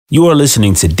You are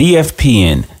listening to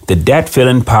DFPN, the Dat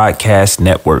Feeling Podcast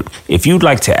Network. If you'd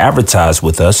like to advertise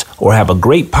with us or have a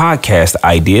great podcast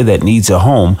idea that needs a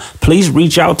home, please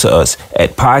reach out to us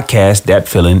at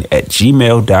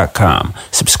podcastdatfeeling@gmail.com.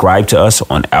 Subscribe to us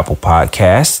on Apple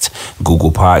Podcasts,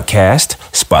 Google Podcasts,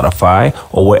 Spotify,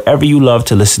 or wherever you love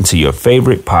to listen to your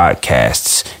favorite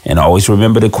podcasts. And always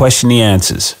remember to question the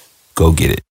answers. Go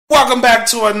get it. Welcome back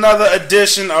to another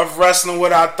edition of Wrestling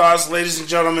Without Thoughts. Ladies and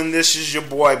gentlemen, this is your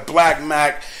boy Black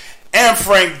Mac and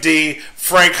Frank D.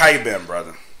 Frank, how you been,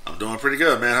 brother? I'm doing pretty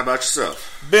good, man. How about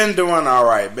yourself? Been doing all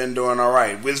right.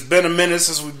 It's been a minute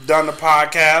since we've done the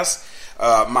podcast.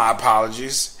 My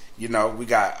apologies. You know, we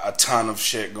got a ton of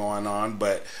shit going on,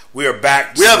 but we are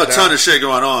back. We have a ton of shit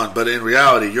going on, but in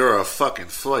reality, you're a fucking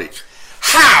flake.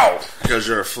 How? Because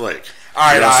you're a flake. All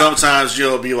right, you know, sometimes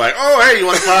you'll be like, "Oh, hey, you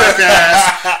want a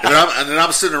podcast?" and then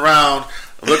I'm sitting around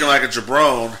looking like a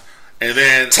jabron, and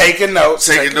then taking notes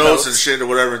and shit or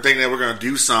whatever, and thinking that we're going to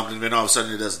do something, and then all of a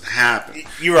sudden it doesn't happen.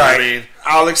 You're right. I mean,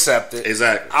 I'll accept it.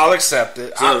 Exactly. I'll accept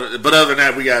it. So, but other than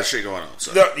that, we got shit going on.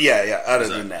 So. Yeah. Other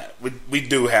than that, we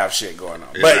do have shit going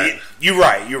on. Exactly. But you're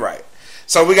right.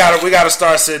 So we gotta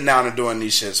start sitting down and doing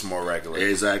these shits more regularly.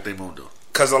 Exactly, mundo.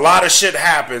 Because a lot of shit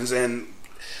happens, and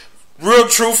real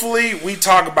truthfully, we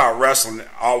talk about wrestling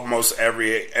almost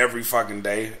every fucking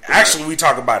day. Exactly. Actually, we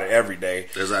talk about it every day.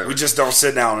 Exactly. We just don't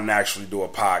sit down and actually do a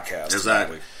podcast.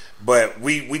 Exactly. But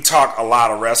we talk a lot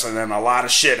of wrestling, and a lot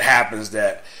of shit happens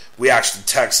that we actually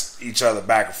text each other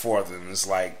back and forth, and it's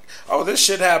like, oh, this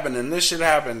shit happened, and this shit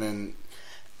happened, and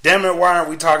damn it, why aren't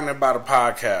we talking about a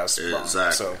podcast?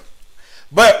 Exactly. So,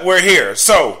 but we're here.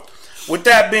 So, with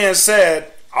that being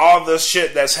said, all the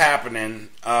shit that's happening,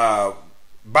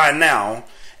 by now,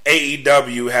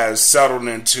 AEW has settled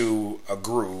into a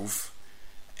groove,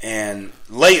 and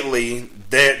lately,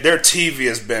 their TV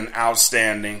has been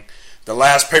outstanding. The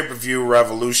last pay-per-view,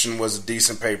 Revolution, was a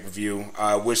decent pay-per-view,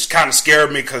 which kind of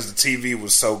scared me because the TV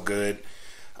was so good.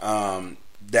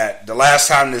 That the last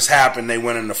time this happened, they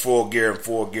went into Full Gear, and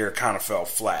Full Gear kind of fell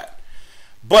flat.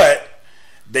 But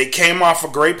they came off a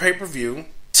great pay-per-view.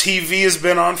 TV has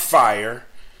been on fire.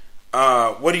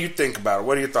 What do you think about it?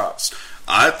 What are your thoughts?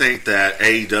 I think that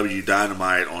AEW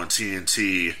Dynamite on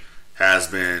TNT has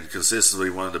been consistently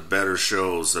one of the better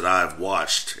shows that I've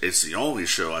watched. It's the only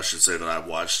show, I should say, that I've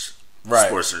watched, right,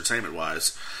 sports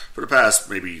entertainment-wise, for the past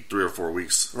maybe 3 or 4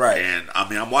 weeks. Right. And, I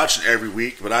mean, I'm watching every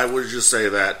week, but I would just say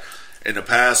that in the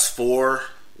past 4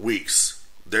 weeks,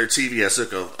 their TV has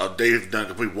they've done a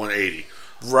complete 180.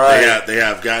 Right. They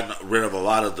have gotten rid of a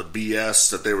lot of the BS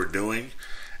that they were doing,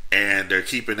 and they're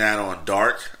keeping that on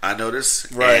dark, I notice.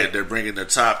 Right. And they're bringing the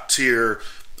top tier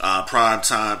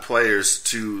primetime players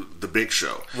to the big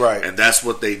show. Right. And that's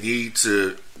what they need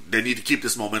to keep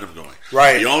this momentum going.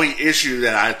 Right. The only issue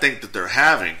that I think that they're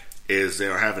having is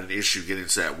they're having an issue getting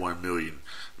to that 1 million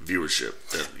viewership.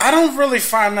 I don't really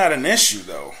find that an issue,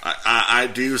 though. I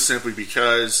do, simply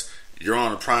because you're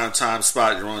on a primetime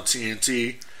spot, you're on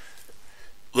TNT.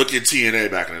 Look at TNA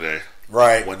back in the day.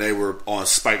 Right. When they were on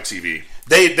Spike TV.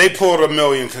 They pulled 1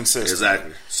 million consistently.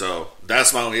 Exactly. So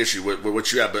that's my only issue with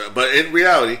what you have. But in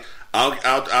reality,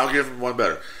 I'll give them one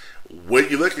better. When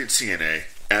you look at TNA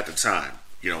at the time,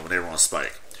 when they were on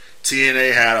Spike,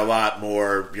 TNA had a lot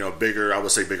more,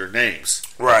 bigger names,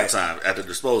 right, at the time at their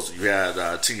disposal. You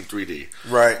had Team 3D.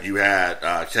 Right. You had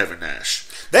Kevin Nash.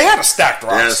 They had a stacked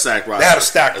roster.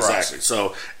 Exactly.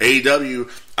 So AEW,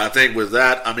 I think with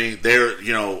that, I mean, they're,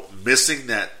 missing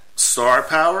that star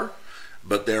power,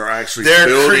 but they're actually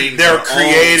building they're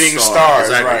creating stars.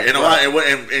 Exactly. Right,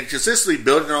 and consistently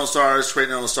building their own stars, creating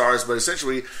their own stars, but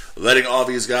essentially letting all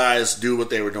these guys do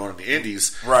what they were doing in the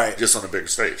indies, right, just on a bigger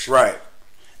stage. Right.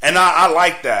 And I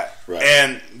like that. Right.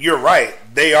 And you're right.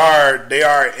 They are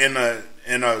in a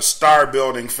star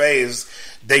building phase.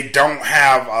 They don't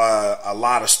have a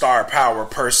lot of star power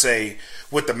per se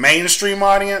with the mainstream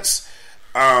audience.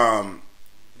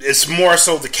 It's more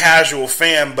so the casual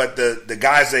fan, but the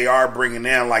guys they are bringing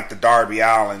in, like the Darby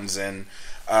Allins and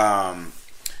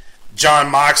John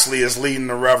Moxley is leading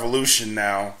the Revolution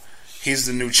now. He's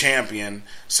the new champion.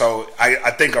 So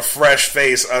I think a fresh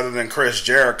face other than Chris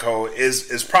Jericho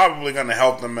is probably going to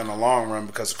help them in the long run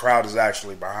because the crowd is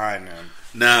actually behind them.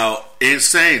 Now, in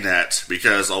saying that,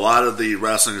 because a lot of the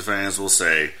wrestling fans will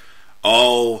say,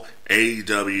 oh,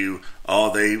 AEW,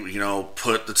 they,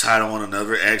 put the title on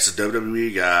another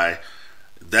ex-WWE guy.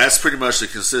 That's pretty much the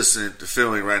consistent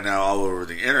feeling right now all over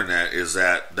the internet, is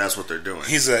that that's what they're doing.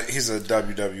 He's a WWE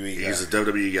guy. He's a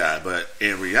WWE guy. But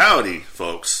in reality,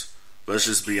 folks, let's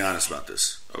just be honest about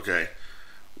this, okay?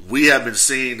 we have been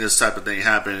seeing this type of thing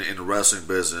happen in the wrestling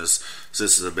business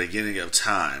since the beginning of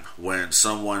time, when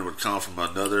someone would come from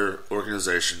another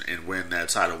organization and win that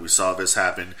title. We saw this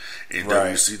happen in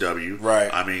WCW. Right.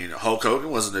 I mean, Hulk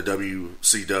Hogan wasn't a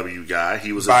WCW guy.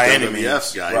 He was a By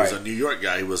WWF guy. He Right. was a New York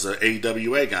guy. He was an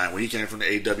AWA guy. When he came from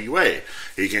the AWA,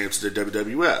 he came to the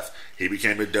WWF. He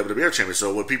became a WWF champion.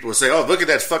 So when people would say, "Oh, look at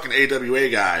that fucking AWA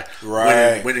guy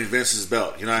winning Vince's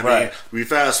belt," you know what I mean? We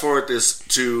fast forward this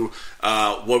to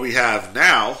what we have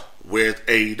now with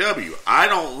AEW. I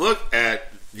don't look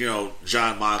at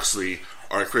Jon Moxley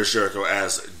or Chris Jericho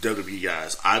as WWE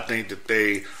guys. I think that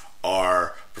they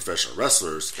are professional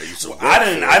wrestlers that used to work I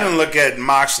didn't look at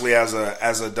Moxley as a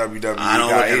WWE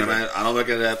guy either. I don't look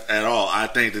at that at all. I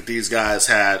think that these guys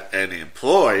had an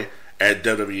employ at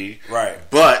WWE, right?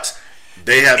 But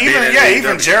they have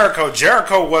even Jericho.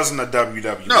 Jericho wasn't a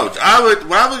WWE. No, when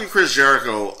I look at Chris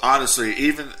Jericho, honestly,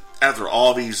 even after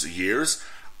all these years,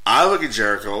 I look at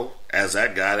Jericho as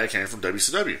that guy that came from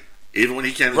WCW. Even when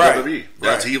he came to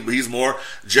WWE, he's more.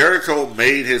 Jericho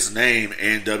made his name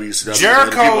in WCW.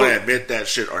 Jericho, whether people admit that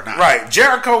shit or not. Right,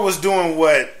 Jericho was doing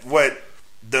what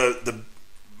the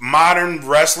modern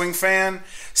wrestling fan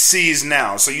sees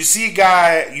now. So you see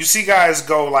guys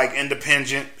go like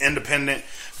independent,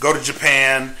 go to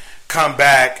Japan, come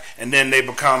back, and then they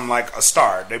become like a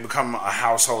star. They become a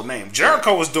household name.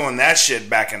 Jericho was doing that shit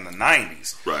back in the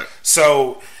 90s. Right.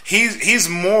 So he's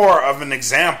more of an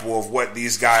example of what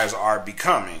these guys are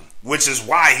becoming, which is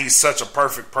why he's such a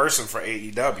perfect person for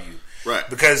AEW. Right.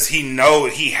 Because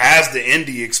he has the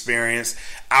indie experience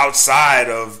outside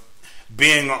of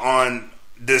being on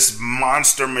this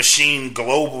monster machine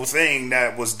global thing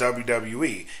that was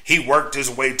WWE. He worked his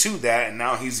way to that, and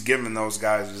now he's giving those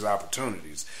guys his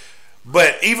opportunities.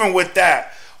 But even with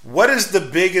that, what is the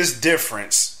biggest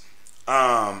difference?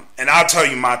 And I'll tell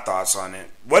you my thoughts on it.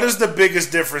 What is the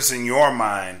biggest difference in your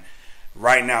mind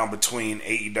right now between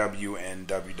AEW and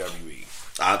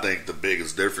WWE? I think the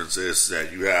biggest difference is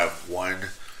that you have one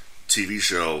TV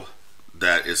show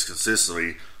that is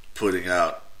consistently putting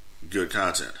out good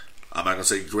content. I'm not going to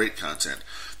say great content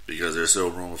because there's still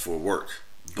room for work.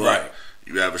 But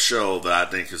you have a show that I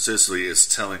think consistently is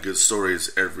telling good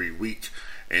stories every week,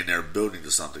 and they're building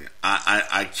to something.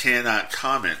 I cannot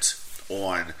comment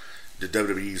on the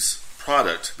WWE's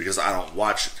product because I don't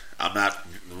watch it. I'm not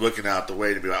looking out the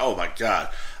way to be like, oh my God,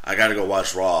 I got to go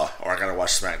watch Raw or I got to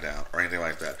watch SmackDown or anything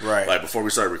like that. Right. Like before we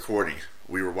started recording,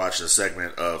 we were watching a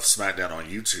segment of SmackDown on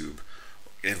YouTube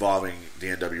involving the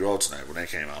NWO tonight when they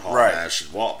came out, Hall, Nash,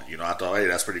 and Waltman. I thought, hey,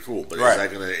 that's pretty cool. But is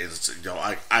that gonna?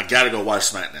 I got to go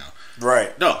watch SmackDown.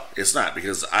 Right. No, it's not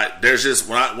because there's just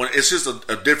when it's just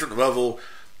a different level.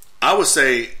 I would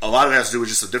say a lot of it has to do with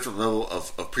just a different level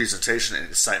of presentation and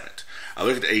excitement. I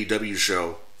look at the AEW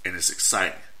show and it's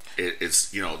exciting.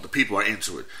 It's the people are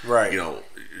into it. Right.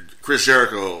 Chris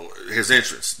Jericho, his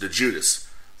entrance, the Judas,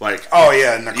 like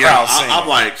and the crowd singing. I'm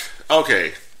like,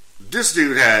 okay, this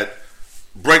dude had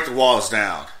Break the Walls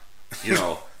Down,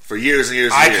 for years and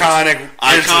years and years.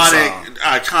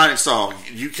 Iconic song.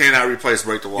 You cannot replace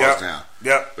Break the Walls Down.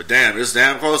 Yep. But damn, it's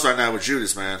damn close right now with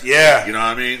Judas, man. Yeah. You know what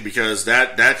I mean? Because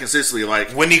that consistently,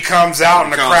 like, when he comes out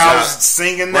and the crowd's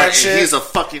singing that shit. He's a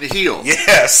fucking heel.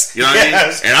 Yes. You know what I mean?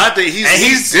 And I think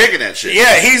he's digging that shit.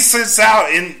 Yeah, he sits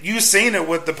out, and you've seen it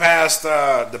with the past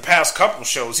couple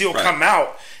shows. He'll come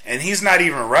out and he's not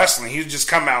even wrestling. He'll just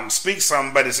come out and speak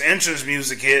something, but his entrance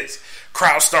music hits,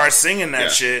 crowd starts singing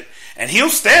that shit, and he'll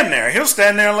stand there. He'll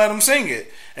stand there and let them sing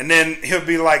it. And then he'll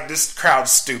be like, "This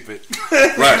crowd's stupid."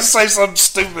 Right. He'll say something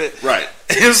stupid. Right.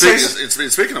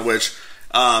 Speaking of which,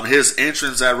 his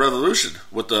entrance at Revolution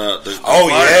with the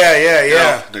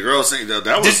the girl singing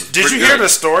that was. Did you hear the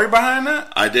story behind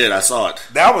that? I did. I saw it.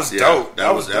 That was dope.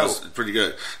 That was dope. Was pretty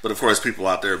good. But of course, people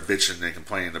out there bitching and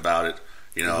complaining about it.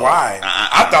 Why?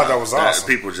 I thought that was awesome.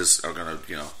 People just are gonna,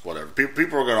 whatever.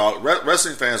 People are gonna.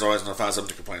 Wrestling fans are always gonna find something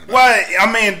to complain about. Well, I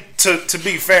mean, to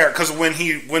be fair, because when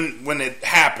it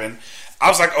happened, I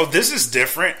was like, oh, this is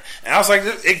different, and I was like,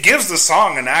 it gives the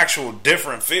song an actual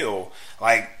different feel.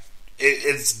 Like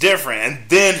it's different, and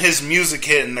then his music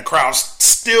hit, and the crowd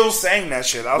still sang that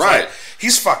shit. I was like,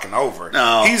 he's fucking over.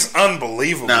 No, he's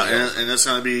unbelievable. No, and it's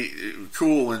gonna be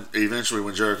cool when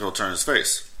Jericho turns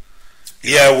face.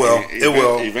 Yeah, it will. It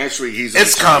will. Eventually,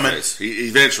 it's coming.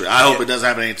 Eventually, I hope it doesn't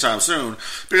happen anytime soon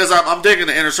because I'm digging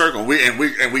the inner circle.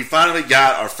 We finally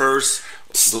got our first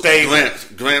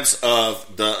glimpse of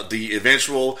the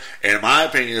eventual. And in my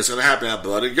opinion, it's going to happen at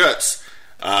Blood and Guts,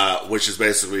 which is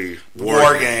basically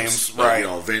War Games. Right?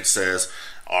 Vince says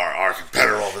our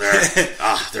competitor over there,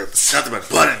 they're nothing but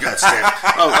blood and guts.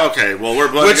 Oh, okay. Well,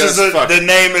 we're blood Which and guts. Which is the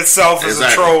name itself is a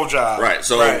troll job. Right.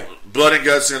 So Blood and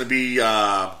Guts is going to be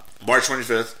March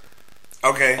 25th.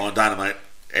 Okay. On Dynamite.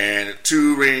 And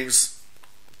 2 rings,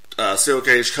 steel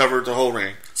cage covered the whole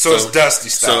ring. So it's Dusty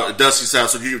style. So Dusty style.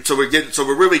 So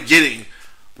we're really getting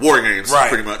War Games,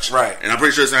 pretty much. Right. And I'm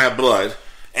pretty sure it's going to have blood.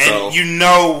 And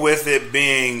with it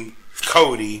being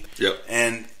Cody, yep,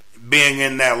 and being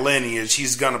in that lineage,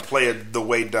 he's going to play it the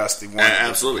way Dusty wanted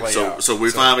absolutely. to play out. So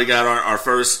we finally got our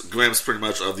first glimpse, pretty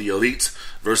much, of the Elite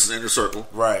versus Inner Circle,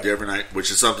 right? The every night,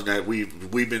 which is something that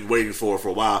we've been waiting for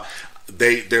a while.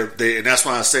 They and that's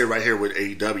why I say right here with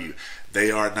AEW,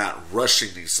 they are not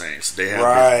rushing these things. They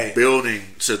have been building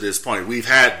to this point. We've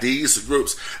had these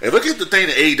groups, and look at the thing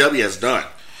that AEW has done.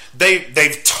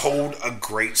 They've told a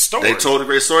great story. They told a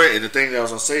great story, and the thing that I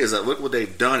was going to say is that look what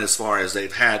they've done as far as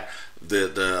they've had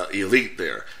the Elite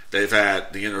there. They've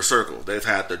had the Inner Circle. They've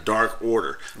had the Dark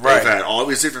Order. They've had all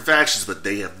these different factions, but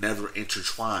they have never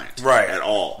intertwined at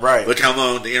all. Right. Look how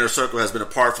long the Inner Circle has been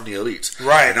apart from the Elite.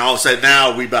 Right. And all of a sudden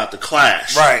now we about to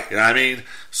clash. Right. You know what I mean?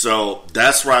 So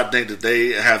that's where I think that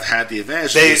they have had the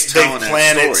advantage. They telling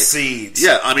planted that story. seeds.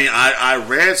 Yeah, I mean, I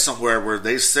read somewhere where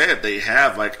they said they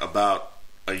have like about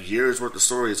a year's worth of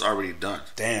stories already done.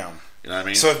 Damn. You know what I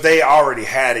mean? So if they already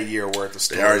had a year worth of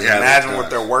stories, imagine what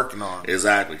they're working on.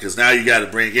 Exactly, because now you got to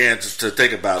bring in to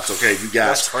think about. Okay,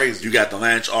 that's crazy. You got the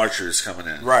Lance Archers coming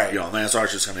in, right? Lance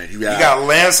Archers coming in. You got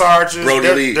Lance Archers. Brody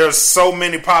Lee. There's so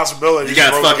many possibilities. You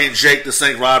got fucking Jake the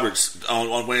St. Roberts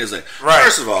on Wednesday. Right.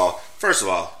 First of all,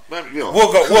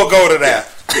 we'll go to that.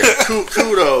 Yeah.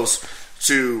 Kudos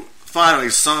to finally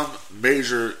some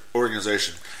major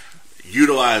organization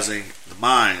utilizing the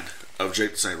mind of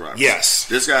Jake the St. Roberts. Yes.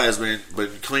 This guy has been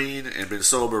clean and been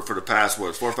sober for the past 4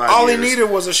 or 5 years. All he needed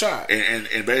was a shot. And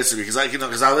basically,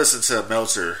 because I listened to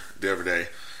Meltzer the other day,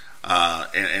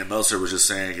 and Meltzer was just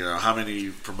saying, how many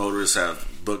promoters have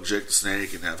booked Jake the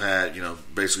Snake and have had,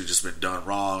 basically just been done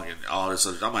wrong and all this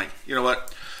other. I'm like, you know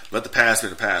what? Let the past be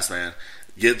the past, man.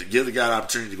 Give the guy an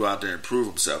opportunity to go out there and prove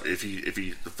himself. If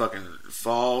he fucking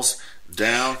falls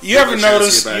down, you ever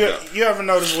notice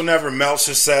whenever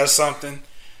Meltzer says something,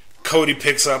 Cody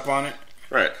picks up on it.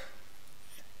 Right.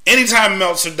 Anytime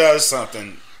Meltzer does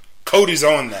something, Cody's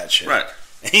on that shit. Right.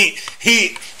 He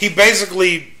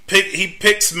basically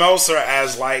picks Meltzer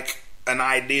as like an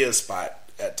idea spot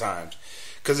at times.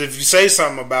 Because if you say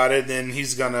something about it, then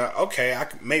he's gonna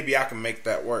maybe I can make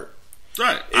that work.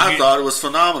 Right. I thought it was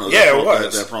phenomenal. Yeah, it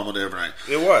was. That promo the other night.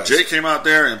 It was. Jake came out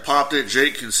there and popped it.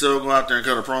 Jake can still go out there and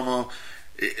cut a promo.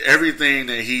 Everything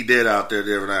that he did out there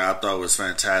the other night, I thought was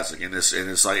fantastic. And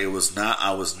it's like I was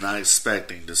not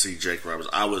expecting to see Jake Roberts.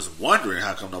 I was wondering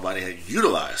how come nobody had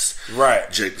utilized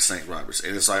Jake the St. Roberts.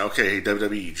 And it's like, okay, hey,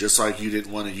 WWE, just like you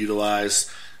didn't want to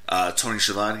utilize Tony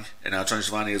Schiavone, and now Tony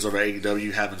Schiavone is over at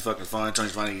AEW having fucking fun. Tony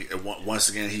Schiavone, once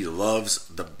again, he loves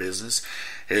the business.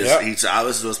 I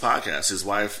listen to his podcast. His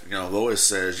wife, Lois,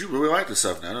 says, "You really like this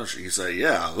stuff now, don't you?" He said,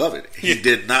 "Yeah, I love it." He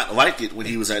did not like it when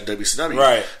he was at WCW,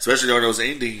 right? Especially during those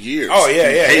ending years. Oh yeah,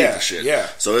 he hated the shit. Yeah.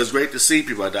 So it's great to see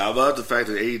people like that. I love the fact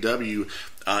that AEW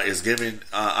is giving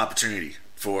opportunity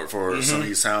for some of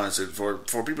these talents and for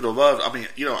people to love. I mean,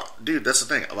 dude, that's the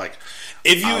thing. Like,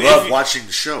 I love watching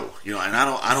the show, and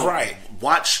I don't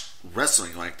watch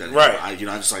wrestling like that. Right.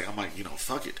 I'm like,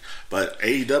 fuck it. But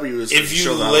AEW is a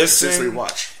show that I consistently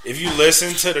watch. If you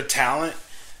listen to the talent,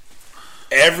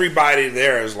 everybody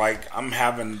there is like, I'm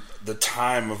having the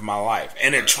time of my life,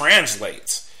 and it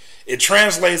translates. It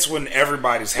translates when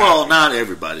everybody's happy. Well, not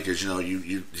everybody, because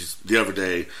you the other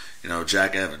day,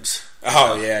 Jack Evans.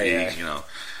 Oh yeah.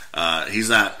 He's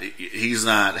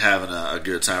not having a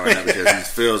good time right now because he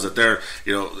feels that they're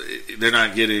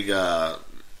not getting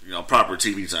proper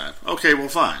TV time. Okay, well,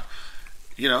 fine.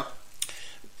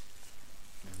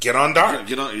 Get on Dark.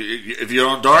 If you're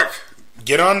on Dark,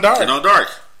 get on Dark. Get on Dark.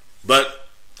 But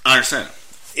I understand.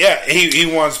 Yeah, he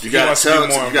wants to be more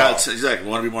involved. Exactly,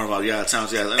 want to be more involved. You got to tell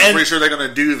him. I'm pretty sure they're going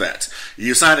to do that.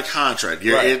 You signed a contract.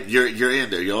 You're in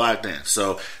there. You're locked in.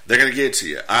 So they're going to get to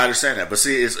you. I understand that. But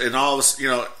see, it's in all this.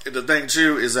 The thing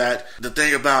too is that the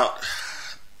thing about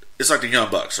it's like the Young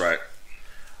Bucks, right?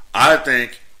 I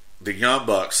think the Young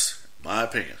Bucks, my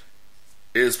opinion,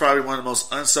 is probably one of the most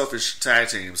unselfish tag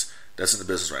teams that's in the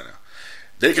business right now.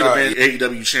 They could have been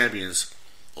AEW champions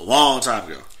a long time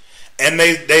ago. And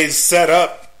they set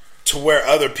up to where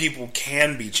other people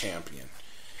can be champion.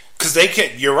 Because they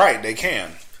can. You're right, they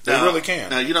can. They really can.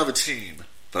 Now, you have a team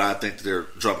that I think that they're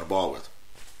dropping the ball with,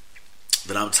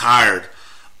 that I'm tired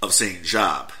of seeing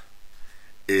job,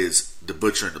 is the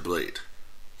Butcher and the Blade.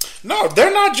 No,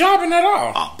 they're not jobbing at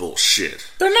all. Oh, bullshit.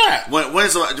 They're not. When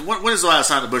is the last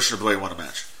time the Butcher and the Blade won a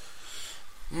match?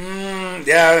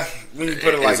 Yeah, when you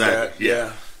put it like that.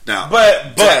 Yeah. Now,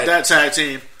 but that tag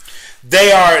team,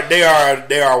 they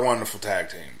are a wonderful tag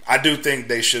team. I do think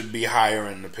they should be higher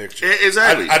in the picture.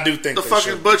 Exactly. I do think the they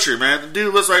fucking should. Butcher, man. The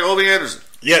dude looks like Obi Anderson.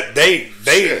 Yeah, they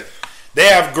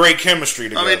have great chemistry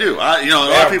together. I mean, they do. A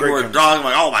lot of people were dogging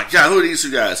like, "Oh my god, who are these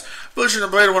two guys?" Butcher and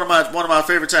the Blade are one of my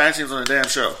favorite tag teams on the damn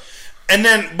show. And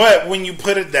then, but when you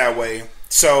put it that way,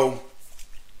 so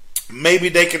maybe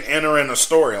they can enter in a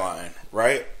storyline,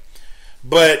 right?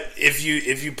 But if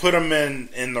you put them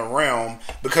in the realm,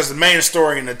 because the main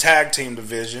story in the tag team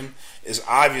division is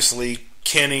obviously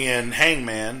Kenny and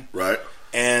Hangman, right,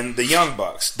 and the Young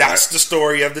Bucks. That's the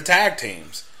story of the tag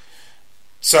teams.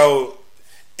 So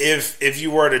if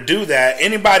you were to do that,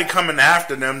 anybody coming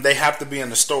after them, they have to be in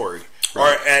the story.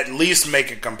 Right. Or at least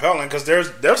make it compelling, because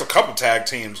there's a couple tag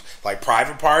teams like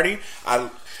Private Party.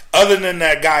 Other than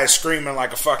that guy screaming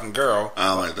like a fucking girl, I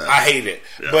don't like that. I hate it,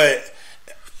 but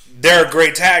they're a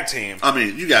great tag team. I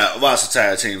mean, you got lots of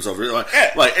tag teams over here. Like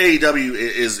AEW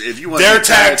is, if you want to be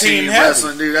tag team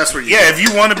wrestling, dude, that's where you. Yeah, if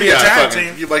you want to be a tag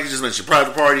team, like you just mentioned,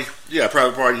 Private Party. You got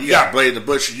Private Party. You got Blade and the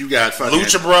Butcher. You got fucking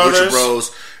Lucha Brothers. Lucha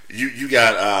Bros. You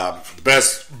got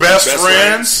best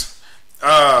friends.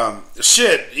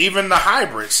 Shit, even the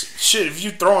hybrids. Shit, if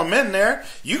you throw them in there,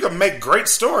 you can make great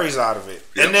stories out of it.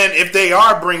 Yep. And then if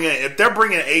they're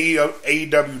bringing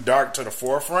AEW Dark to the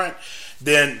forefront,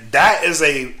 then that is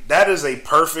a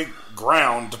perfect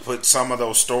ground to put some of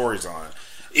those stories on.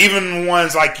 Even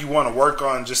ones like you want to work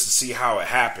on just to see how it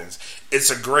happens. It's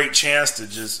a great chance to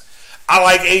just. I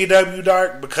like AEW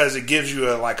Dark because it gives you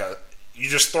you're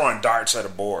just throwing darts at a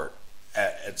board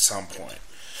at some point.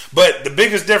 But the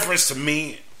biggest difference to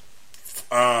me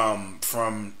from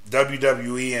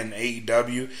WWE and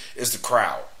AEW is the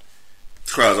crowd.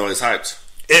 The crowd's always hyped.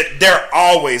 They're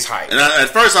always hyped. And at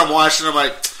first I'm watching, I'm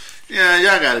like, yeah,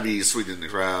 y'all got to be sweetening the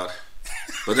crowd.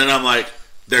 But then I'm like,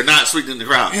 they're not sweetening the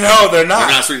crowd. No, they're not. They're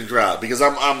not sweetening the crowd. Because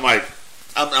I'm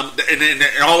and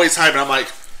they're always hyping. I'm like,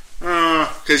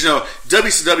 because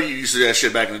WCW used to do that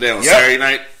shit back in the day on Saturday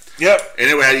night. Yep. And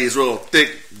they would have these real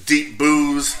thick, deep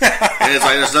boos, and it's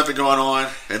like there's nothing going on.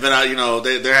 And then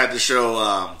they had the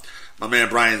show. My man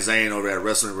Brian Zane over at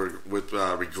Wrestling with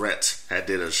Regret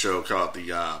did a show called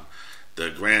the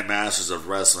Grandmasters of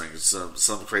Wrestling,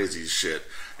 some crazy shit,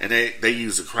 and they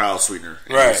use a crowd sweetener.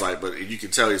 And right. It's like, but you can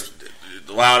tell he's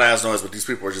loud ass noise, but these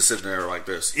people are just sitting there like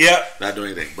this. Yep. Not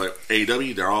doing anything. But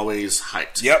AEW, they're always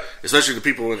hyped. Yep. Especially the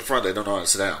people in the front that don't know how to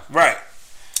sit down. Right.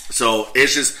 So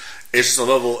it's just a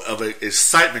level of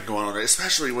excitement going on there,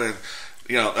 especially when,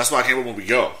 that's why I can't wait when we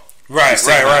go. Right.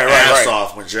 Ass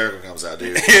off when Jericho comes out,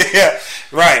 dude. Yeah,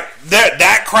 right.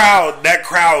 That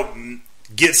crowd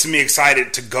gets me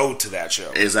excited to go to that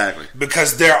show. Exactly.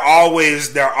 Because they're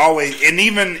always, and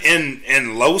even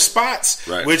in low spots,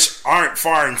 right, which aren't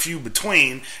far and few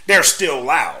between, they're still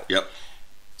loud. Yep.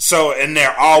 So, and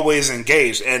they're always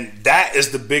engaged, and that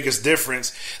is the biggest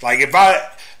difference. Like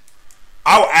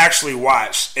I'll actually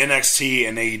watch NXT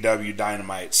and AEW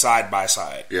Dynamite side by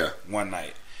side. Yeah. One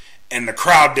night. And the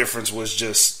crowd difference was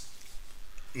just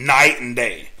night and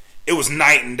day. It was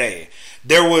night and day.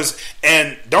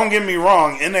 And don't get me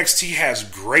wrong, NXT has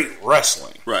great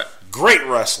wrestling. Right. Great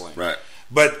wrestling. Right.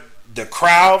 But the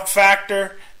crowd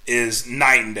factor is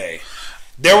night and day.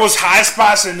 There was high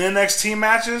spots in NXT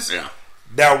matches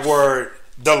that were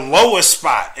the lowest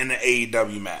spot in the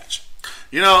AEW match.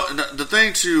 The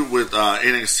thing too with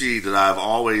NXT that I've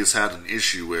always had an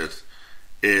issue with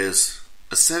is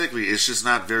aesthetically, it's just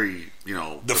not very,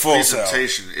 the full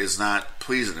presentation is not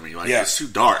pleasing to me. Like it's too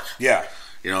dark. Yeah.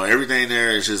 Everything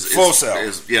there is just full sell.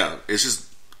 It's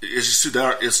just too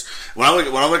dark. It's when I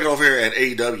look at over here at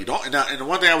AEW. And the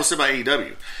one thing I would say about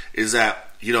AEW is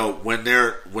that when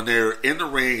they're in the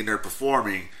ring and they're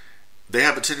performing, they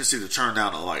have a tendency to turn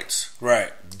down the lights.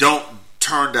 Right. Don't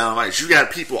turn down the lights. You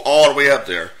got people all the way up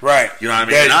there. Right. You know what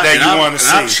I mean?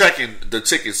 I'm checking the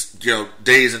tickets,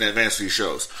 days in advance for these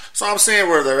shows. So I'm seeing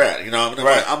where they're at.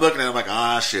 Right. I'm looking at them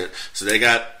like, shit. So they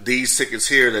got these tickets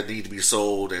here that need to be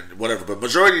sold and whatever. But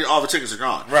majority of all the tickets are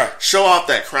gone. Right. Show off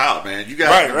that crowd, man. You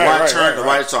got to turn the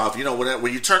lights off.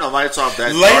 When you turn the lights off,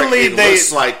 that lately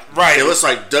dark, it looks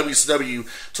like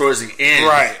WCW towards the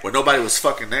end, where nobody was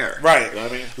fucking there. Right. You know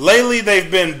what I mean? Lately,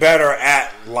 they've been better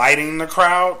at lighting the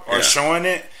crowd or showing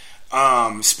it.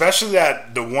 Especially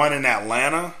the one in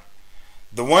Atlanta.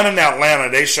 The one in Atlanta,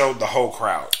 they showed the whole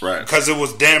crowd, right? Because it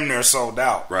was damn near sold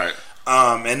out, right?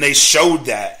 And they showed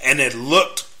that, and it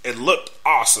looked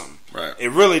awesome. Right. It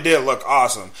really did look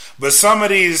awesome. But some of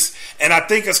these, and I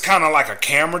think it's kind of like a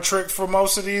camera trick for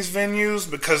most of these venues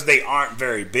because they aren't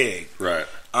very big. Right.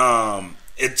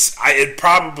 It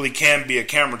probably can be a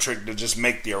camera trick to just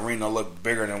make the arena look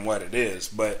bigger than what it is,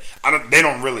 but they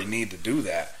don't really need to do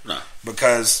that. No.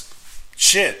 Because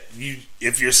shit,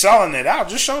 if you're selling it out,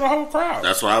 just show the whole crowd.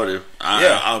 That's what I would do.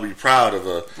 I'll be proud of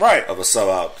a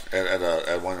sellout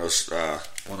at one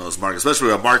of those markets,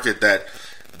 especially a market that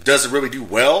doesn't really do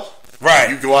well. Right.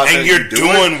 You go out and there you're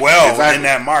doing well in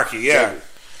that market. Yeah. Exactly.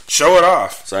 Show it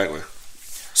off. Exactly.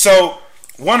 So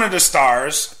one of the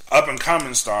stars, up and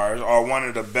coming stars, or one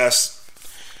of the best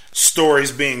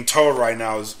stories being told right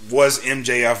now was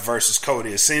MJF versus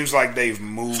Cody. It seems like they've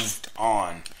moved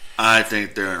on. I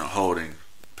think they're in a holding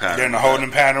pattern. They're in a holding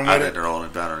pattern with it? I think they're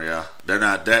holding pattern, yeah. They're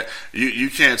not that. You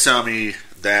can't tell me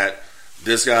that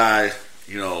this guy,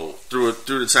 threw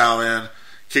the towel in,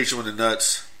 kicked you in the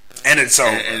nuts, and it's over.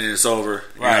 And it's over.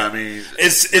 You right. know what I mean?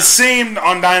 It seemed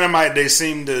on Dynamite they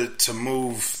seemed to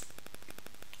move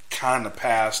kind of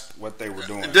past what they were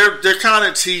doing. They're kind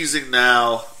of teasing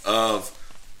now of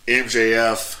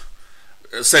MJF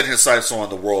setting his sights on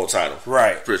the world title,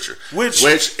 right? Picture. Which,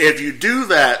 if you do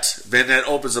that, then that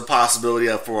opens a possibility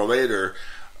up for later.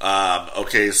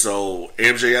 Okay, so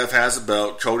MJF has a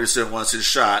belt. Cody still wants his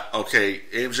shot. Okay,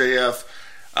 MJF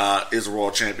is a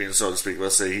world champion, so to speak.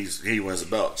 Let's say he wins a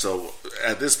belt. So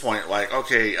at this point,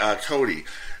 okay, Cody,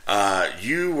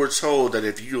 you were told that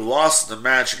if you lost the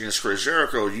match against Chris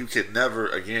Jericho, you could never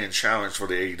again challenge for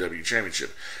the AEW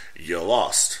championship. You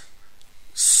lost.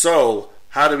 So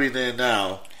how do we then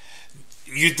now?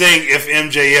 You think if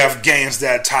MJF gains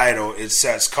that title, it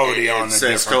sets Cody on a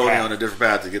different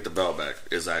path to get the belt back?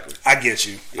 Exactly. I get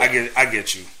you. Yeah. I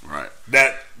get you. Right.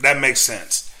 That makes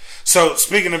sense. So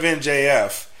speaking of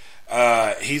MJF,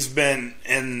 he's been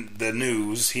in the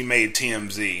news. He made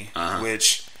TMZ,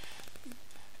 which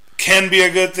can be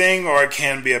a good thing or it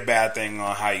can be a bad thing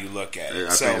on how you look at it.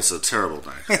 I think it's a terrible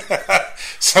thing.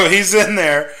 So he's in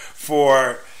there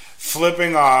for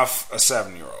flipping off a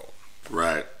 7-year-old.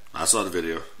 Right. I saw the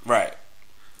video. Right.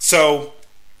 So,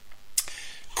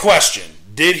 question.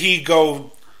 Did he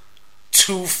go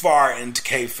too far into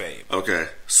kayfabe? Okay.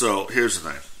 So, here's the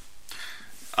thing.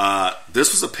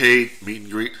 This was a paid meet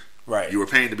and greet. Right. You were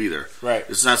paying to be there. Right.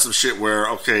 It's not some shit where,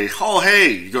 okay,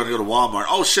 you're going to go to Walmart.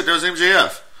 Oh, shit, there's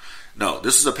MJF. No,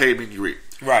 this is a paid meet and greet.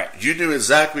 Right. You knew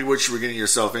exactly what you were getting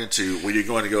yourself into when you're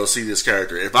going to go see this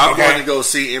character. If I'm going to go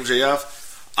see MJF,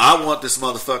 I want this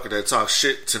motherfucker that talks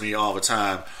shit to me all the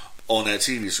time on that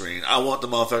TV screen. I want the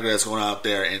motherfucker that's going out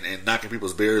there and knocking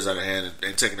people's beers out of hand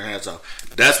and taking their hats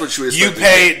off. That's what you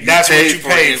expect. That's what you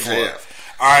paid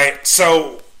for. All right.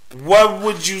 So, what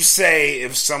would you say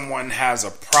if someone has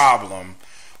a problem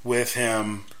with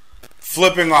him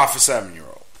flipping off a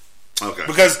 7-year-old? Okay.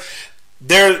 Because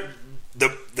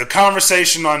the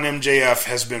conversation on MJF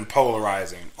has been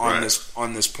polarizing on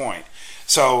this point.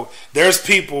 So there's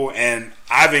people, and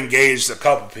I've engaged a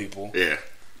couple people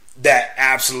that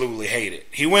absolutely hate it.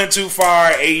 He went too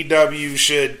far. AEW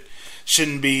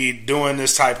shouldn't be doing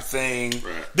this type of thing.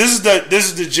 Right. This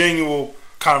is the genuine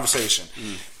conversation.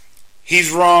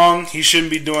 He's wrong. He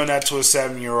shouldn't be doing that to a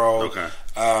 7-year-old. Okay.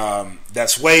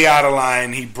 That's way out of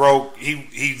line. He broke.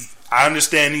 I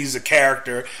understand he's a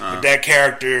character, but that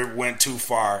character went too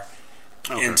far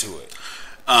into it.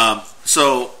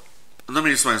 So let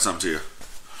me explain something to you.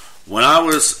 When I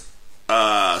was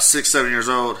 6, 7 years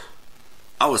old,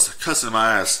 I was cussing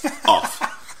my ass off.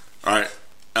 All right.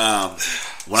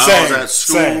 When I was at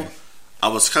school, I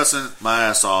was cussing my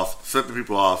ass off, flipping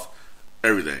people off,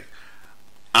 everything.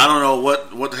 I don't know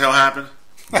what the hell happened,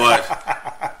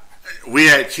 but we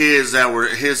had kids that were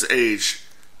his age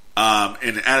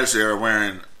in the Attitude Era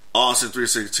wearing Austin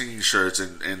 316 shirts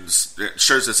and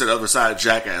shirts that said "Other Side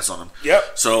Jackass" on them.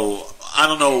 Yep. So I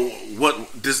don't know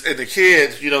what this, and the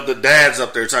kid, the dad's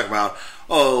up there talking about,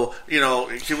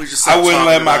 can we just? I wouldn't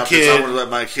let my kid. I wouldn't let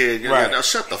my kid. Right. Now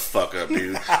shut the fuck up,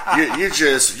 dude.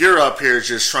 you're up here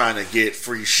just trying to get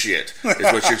free shit.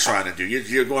 Is what you're trying to do.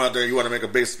 You're going out there. You want to make a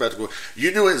big spectacle.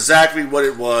 You knew exactly what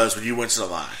it was when you went to the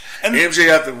line. And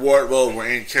MJF and Wardlow were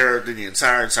in character the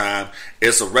entire time.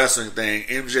 It's a wrestling thing.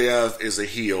 MJF is a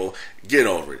heel. Get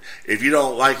over it. If you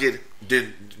don't like it,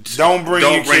 then don't bring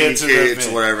your kids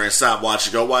or whatever and stop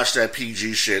watching. Go watch that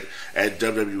PG shit at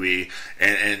WWE.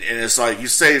 And it's like you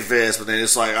say this, but then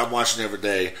it's like I'm watching every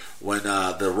day when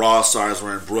the Raw stars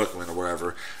were in Brooklyn or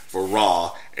wherever for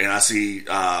Raw, and I see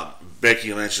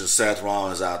Becky Lynch and Seth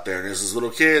Rollins out there, and there's these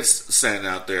little kids standing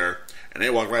out there, and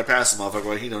they walk right past the motherfucker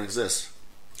like he don't exist.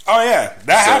 Oh yeah,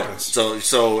 that happens.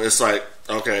 So it's like,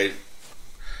 okay,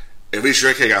 at least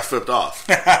your kid got flipped off.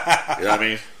 You know what I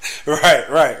mean?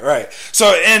 Right.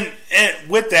 So, and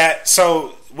with that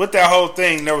whole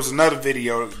thing, there was another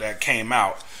video that came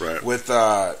out with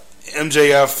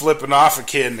MJF flipping off a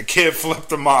kid, and the kid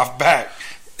flipped him off back.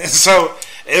 And so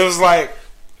it was like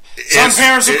some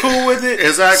parents are cool with it.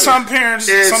 Exactly. Some parents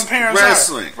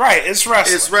wrestling. Aren't. Right. It's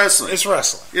wrestling. It's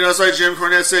wrestling. You know, it's like Jim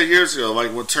Cornette said years ago.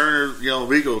 Like when Turner,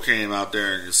 Regal came out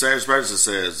there, and Savage Predator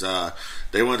says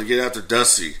they wanted to get after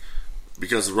Dusty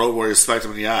because the Road Warriors spiked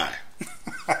him in the eye.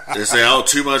 They say, "Oh,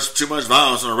 too much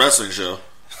violence on a wrestling show."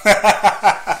 You know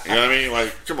what I mean?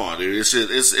 Like, come on, dude.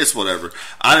 It's whatever.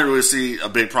 I didn't really see a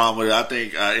big problem with it. I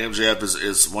think MJF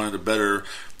is one of the better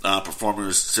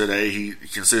performers today. He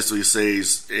consistently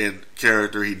stays in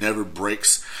character. He never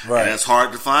breaks. Right. And that's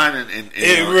hard to find. And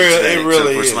it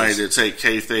really for somebody to take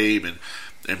kayfabe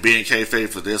and being kayfabe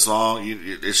for this long,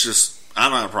 it's just, I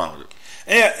don't have a problem with it.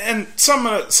 Yeah, and some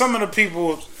of the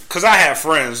people, because I have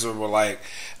friends that were like,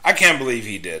 I can't believe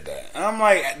he did that. And I'm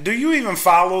like, do you even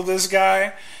follow this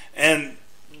guy? And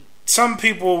some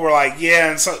people were like,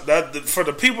 yeah. And so for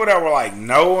the people that were like,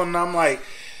 no, and I'm like,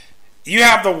 you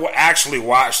have to actually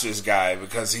watch this guy,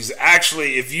 because he's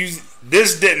actually,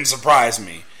 this didn't surprise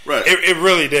me. Right. It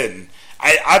really didn't.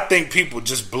 I think people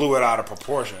just blew it out of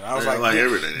proportion. I was like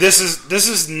everything. This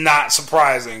is not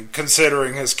surprising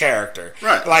considering his character.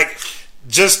 Right. Like,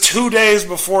 just 2 days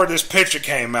before this picture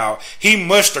came out, he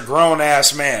mushed a grown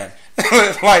ass man.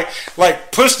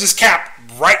 like pushed his cap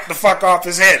right the fuck off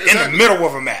his head in the middle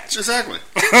of a match. Exactly.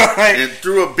 And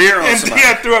threw a beer on somebody.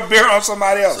 Yeah, threw a beer on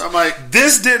somebody else. So I'm like,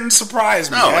 this didn't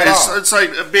surprise me at all. It's like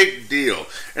a big deal.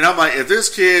 And I'm like, if this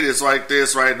kid is like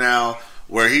this right now,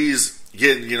 where he's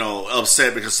getting,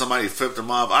 upset because somebody flipped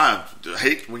him off, I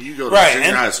hate when you go to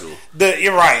junior high school.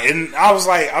 You're right. And I was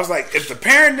like, if the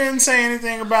parent didn't say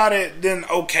anything about it, then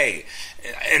okay.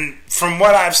 And from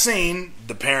what I've seen,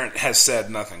 the parent has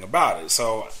said nothing about it.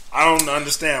 So I don't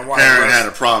understand why. Parent had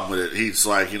a problem with it. He's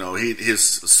like, his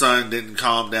son didn't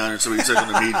calm down until he took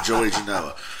him to meet Joey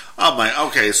Janela. I'm like,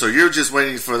 okay, so you're just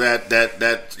waiting for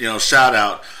that shout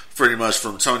out pretty much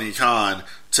from Tony Khan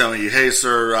telling you, hey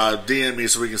sir, DM me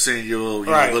so we can send you a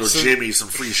little Jimmy some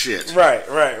free shit. Right.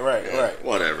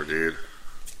 Whatever, dude.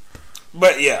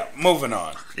 But yeah, moving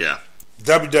on. Yeah.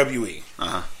 WWE.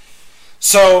 Uh-huh.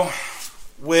 So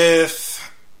with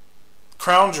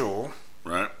Crown Jewel,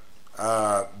 right,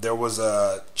 there was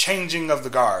a changing of the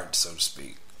guard, so to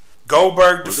speak.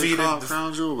 Goldberg defeated. Was it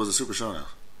Crown Jewel or was it Super Showdown?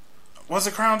 Was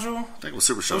it Crown Jewel? I think it was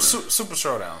Super Showdown. It was Super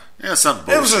Showdown. Yeah, something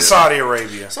bullshit. It was in Saudi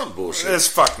Arabia. Some bullshit. It's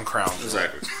fucking Crown Jewel.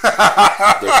 Exactly.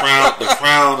 the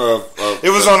crown of it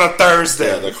was on a Thursday.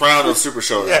 Yeah, the crown of Super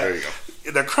Showdown. Yeah, there you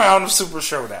go. The crown of Super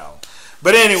Showdown.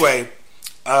 But anyway,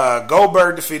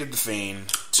 Goldberg defeated The Fiend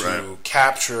to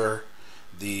capture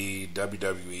the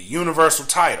WWE Universal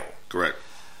title. Correct.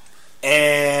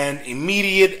 And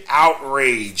immediate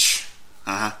outrage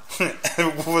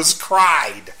was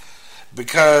cried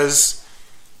because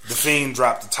The Fiend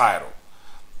dropped the title.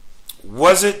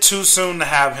 Was it too soon to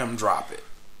have him drop it?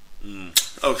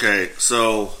 Okay,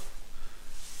 so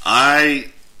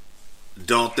I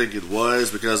don't think it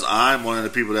was, because I'm one of the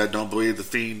people that don't believe The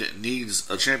Fiend needs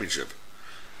a championship.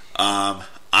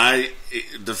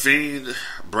 The Fiend,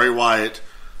 Bray Wyatt,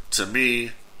 to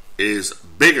me, is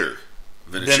bigger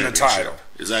than the title.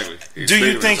 Exactly. Do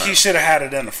you think he should have had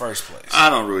it in the first place? I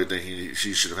don't really think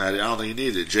he should have had it. I don't think he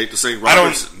needed it. Jake the Snake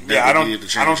Roberts needed the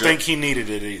championship. I don't think he needed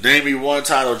it either. Name me one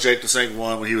title Jake the Snake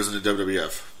won when he was in the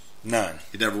WWF. None.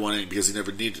 He never won it because he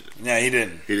never needed it. Yeah, he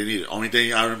didn't. He didn't need it. Only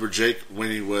thing I remember Jake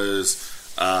when he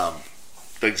was, I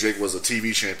think Jake was a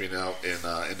TV champion out in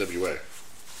NWA.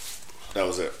 That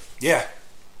was it. Yeah.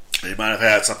 He might have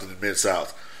had something in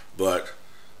Mid-South, but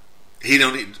he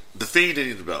don't need. The Fiend didn't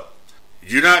need the belt.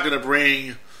 You're not going to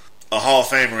bring a Hall of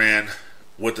Famer in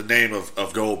with the name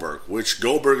of Goldberg, which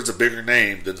Goldberg is a bigger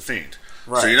name than The Fiend.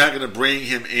 Right. So you're not going to bring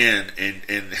him in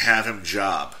and have him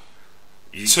job.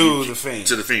 The Fiend.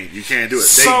 To The Fiend. You can't do it.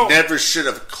 So, they never should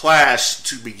have clashed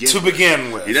to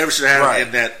begin with. You never should have had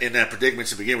him in that predicament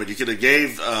to begin with. You could have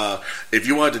gave, if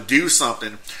you wanted to do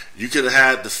something, you could have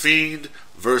had The Fiend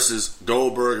versus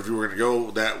Goldberg. If you were going to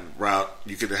go that route,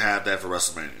 you could have had that for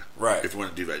WrestleMania. Right. If you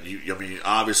want to do that.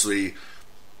 Obviously,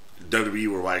 WWE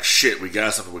were like, shit, we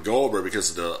got something with Goldberg because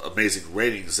of the amazing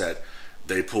ratings that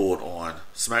they pulled on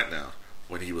SmackDown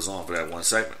when he was on for that one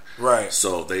segment. Right.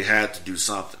 So they had to do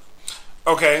something.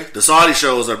 Okay. The Saudi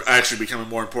shows are actually becoming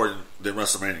more important than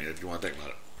WrestleMania, if you want to think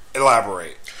about it.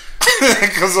 Elaborate.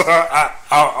 Because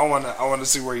I want to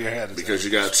see where your head is. Because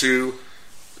you got two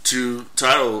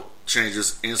title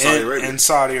changes in Saudi Arabia. In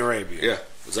Saudi Arabia. Yeah,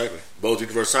 exactly. Both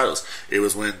Universal titles. It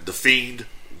was when The Fiend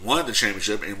won the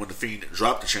championship and when The Fiend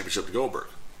dropped the championship to Goldberg.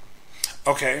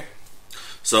 Okay.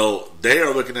 So they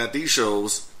are looking at these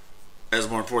shows as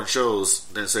more important shows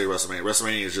than, say,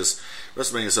 WrestleMania.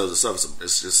 WrestleMania sells itself.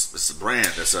 It's a brand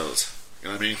that sells. You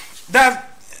know what I mean?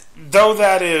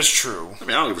 That is true. I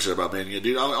mean, I don't give a shit about Mania,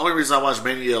 dude. The only reason I watch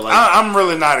Mania, like, I'm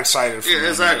really not excited for yeah, Mania.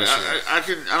 exactly.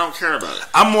 I don't care about it.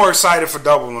 I'm more excited for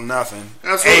Double or Nothing.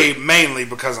 Absolutely. Mainly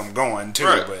because I'm going too,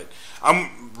 Right. but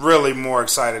I'm really more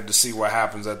excited to see what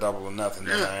happens at Double or Nothing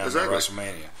than I am at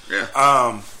WrestleMania.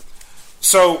 Yeah.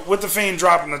 So with The Fiend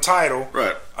dropping the title,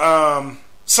 Right.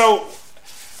 So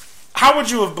how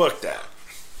would you have booked that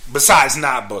besides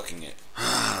not booking it?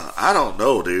 I don't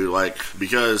know, dude. Like,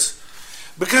 because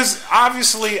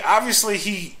obviously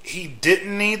he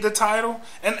didn't need the title,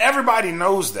 and everybody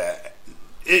knows that.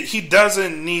 He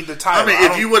doesn't need the title. I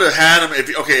mean, if you would have had him, if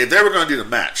they were going to do the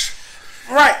match,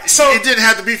 right? So it didn't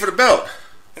have to be for the belt.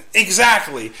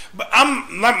 Exactly. But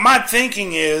my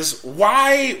thinking is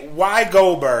why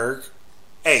Goldberg,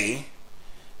 A,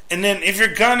 and then if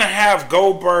you're gonna have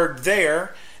Goldberg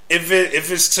there, if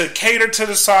it's to cater to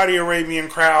the Saudi Arabian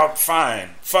crowd,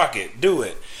 fine, fuck it, do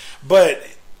it. But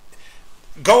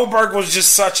Goldberg was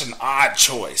just such an odd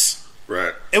choice.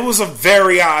 Right. It was a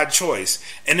very odd choice.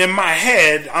 And in my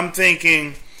head, I'm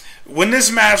thinking, when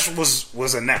this match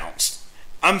was announced,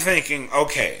 I'm thinking,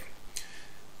 okay,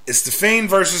 it's The Fiend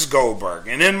versus Goldberg.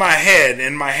 And in my head,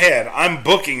 I'm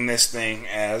booking this thing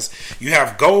as you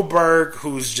have Goldberg,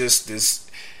 who's just this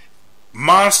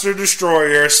monster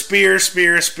destroyer, spear.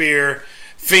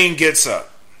 Fiend gets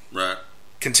up. Right.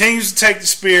 Continues to take the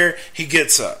spear. He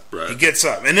gets up. Right. He gets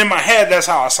up. And in my head, that's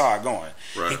how I saw it going.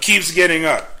 Right. He keeps getting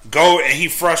up. And he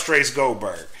frustrates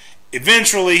Goldberg.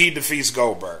 Eventually, he defeats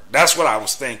Goldberg. That's what I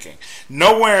was thinking.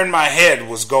 Nowhere in my head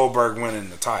was Goldberg winning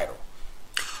the title.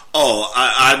 Oh,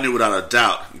 I knew without a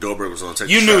doubt Goldberg was going to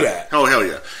take the shot. You knew that. Oh, hell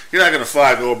yeah. You're not going to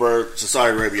fly Goldberg to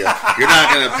Saudi Arabia. You're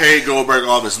not going to pay Goldberg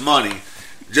all this money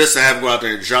just to have him go out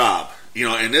there and job. You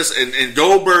know, and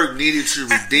Goldberg needed to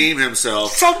redeem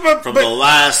himself from the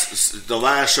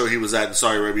last show he was at in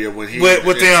Saudi Arabia when he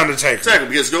with the Undertaker. Exactly,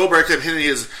 because Goldberg kept hitting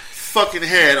his fucking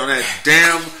head on that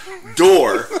damn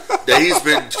door that he's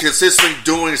been consistently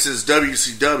doing since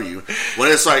WCW. When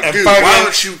it's like, dude, why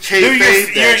don't you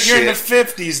kayfabe that shit? You're in the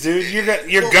 50s, dude.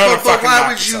 You're gonna fucking. But why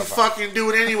would you fucking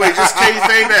do it anyway? Just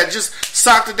kayfabe that. Just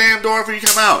sock the damn door before you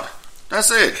come out. That's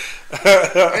it.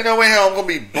 Ain't no way hell I'm gonna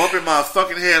be bumping my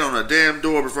fucking head on a damn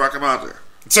door before I come out there.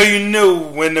 So you knew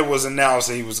when it was announced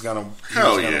that he was gonna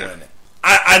win it.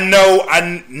 I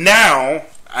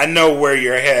know where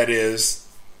your head is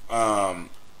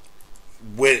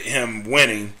with him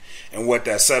winning and what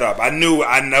that set up. I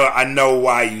know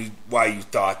why you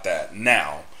thought that.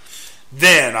 Now,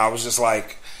 then I was just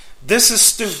like, this is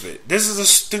stupid. This is a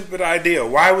stupid idea.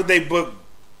 Why would they book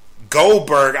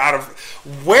Goldberg out of...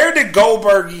 Where did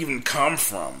Goldberg even come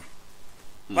from?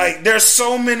 Like, there's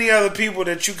so many other people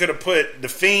that you could have put The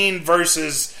Fiend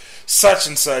versus such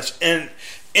and such and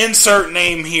insert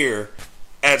name here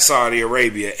at Saudi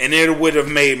Arabia, and it would have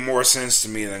made more sense to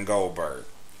me than Goldberg.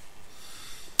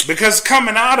 Because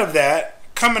coming out of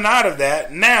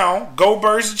that, now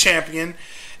Goldberg's the champion,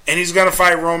 and he's going to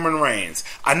fight Roman Reigns.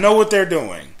 I know what they're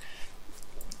doing.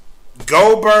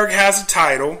 Goldberg has a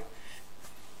title.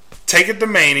 Take it to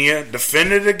Mania,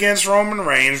 defend it against Roman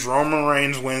Reigns. Roman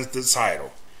Reigns wins the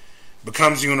title,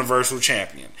 becomes Universal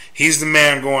Champion. He's the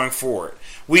man going forward.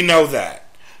 We know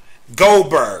that.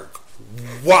 Goldberg,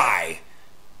 why?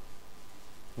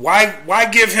 Why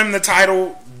give him the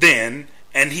title then,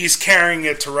 and he's carrying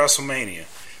it to WrestleMania?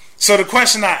 So the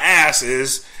question I ask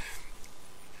is,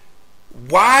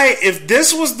 why, if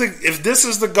this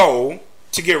is the goal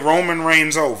to get Roman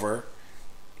Reigns over,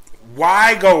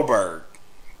 why Goldberg?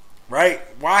 Right?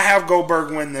 Why have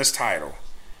Goldberg win this title?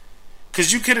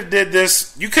 Because you could have did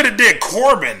this. You could have did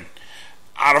Corbin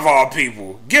out of all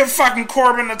people. Give fucking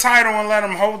Corbin the title and let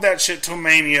him hold that shit till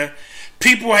Mania.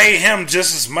 People hate him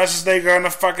just as much as they're gonna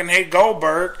fucking hate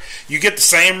Goldberg. You get the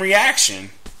same reaction.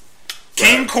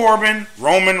 King Corbin,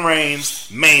 Roman Reigns,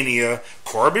 Mania.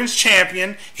 Corbin's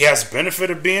champion. He has the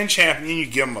benefit of being champion. You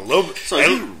give him a little bit. So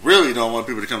you really don't want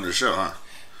people to come to the show, huh?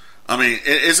 I mean,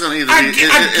 it's going to either be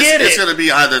it's going to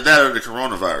be either that or the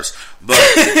coronavirus. But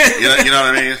you know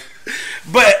what I mean.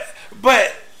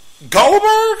 But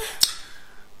Goldberg,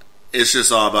 it's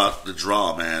just all about the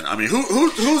draw, man. I mean,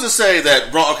 who's to say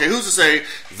that? Okay, who's to say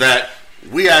that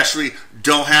we actually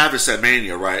don't have this at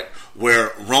Mania, right?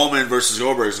 Where Roman versus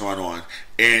Goldberg is going on,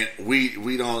 and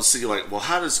we don't see like, well,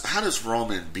 how does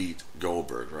Roman beat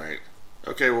Goldberg, right?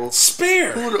 Okay, well,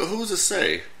 spear. Who's to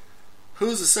say?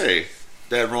 Who's to say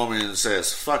that Roman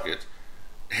says fuck it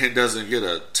and doesn't get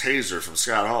a taser from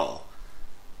Scott Hall.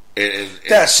 And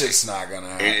that shit's not gonna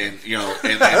happen. And he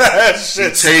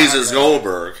tases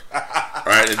Goldberg,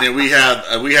 right? And then we have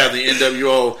the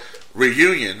NWO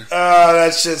reunion.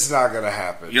 That shit's not gonna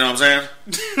happen. You know what I'm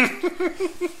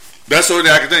saying? That's the only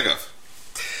thing I can think of.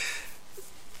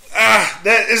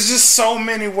 That is just so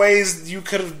many ways you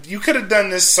could have done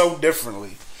this so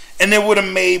differently, and it would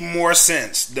have made more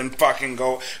sense than fucking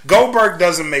Goldberg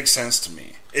doesn't make sense to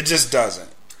me. It just doesn't.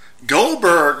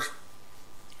 Goldberg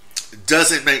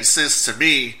doesn't make sense to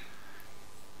me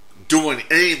doing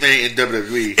anything in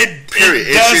WWE. Period.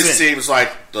 It just seems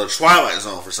like the Twilight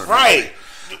Zone for some reason. Right.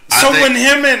 So when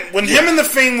him and the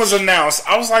Fiend was announced,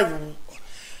 I was like,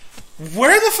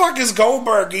 where the fuck is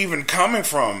Goldberg even coming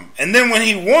from? And then when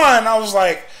he won, I was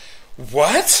like,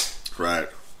 what? Right.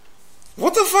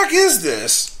 What the fuck is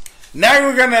this? Now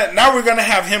we're gonna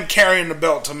have him carrying the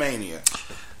belt to Mania.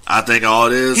 I think all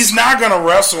it is. He's not gonna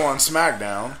wrestle on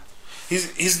SmackDown.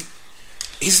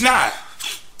 He's not.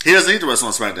 He doesn't need to wrestle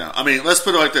on SmackDown. I mean, let's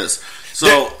put it like this.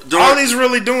 So all he's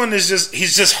really doing is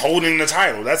he's just holding the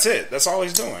title. That's it. That's all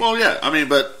he's doing. Well, yeah. I mean,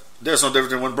 but there's no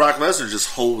difference than when Brock Lesnar just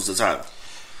holds the title.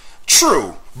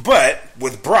 True, but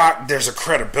with Brock, there's a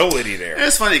credibility there. And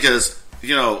it's funny because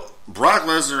Brock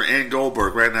Lesnar and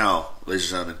Goldberg right now,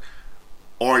 ladies and gentlemen,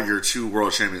 are your two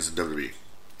world champions in WWE.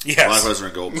 Yes, Brock Lesnar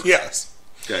and Goldberg. Yes.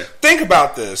 Okay. Think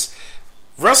about this.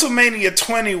 WrestleMania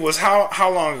 20 was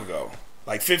how long ago?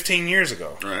 Like 15 years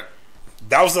ago. Right.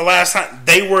 That was the last time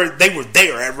they were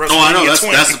there at WrestleMania 20. Oh, I know.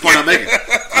 That's the point I'm making.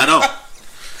 I know.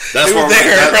 That's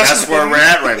where we're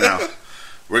at right now.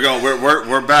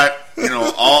 We're back.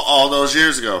 All those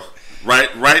years ago.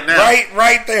 Right now.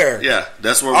 Right there. Yeah,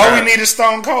 that's where we're all at. we need is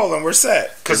Stone Cold and we're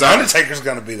set. Because the Undertaker's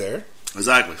going to be there.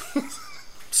 Exactly.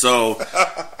 So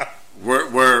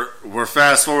we're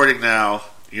fast forwarding now,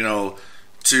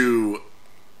 to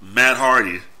Matt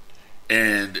Hardy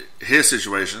and his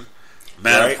situation.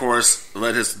 Matt, of course,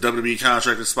 let his WWE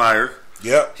contract expire.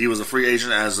 Yep. He was a free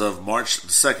agent as of March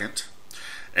 2nd.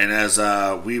 And as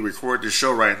we record this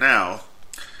show right now,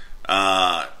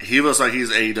 he looks like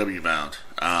he's AEW bound.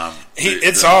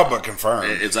 It's all but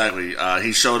confirmed. Exactly.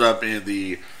 He showed up in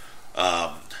the...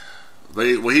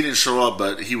 he didn't show up,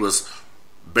 but he was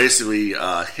basically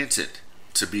hinted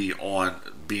to be on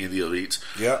being the Elite.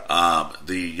 Yeah.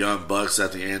 The Young Bucks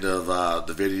at the end of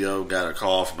the video got a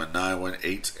call from a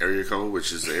 918 area code,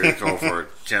 which is the area code for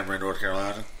Cameron, North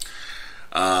Carolina.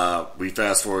 We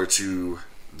fast forward to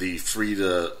the Free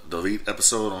the Elite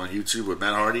episode on YouTube with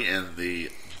Matt Hardy, and the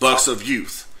Bucks of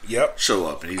Youth show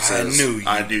up, and he says,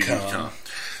 I knew you'd come.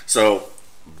 So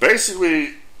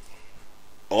basically,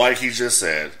 like he just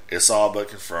said, it's all but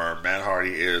confirmed. Matt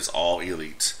Hardy is all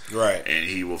Elite, right? And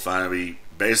he will finally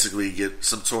basically get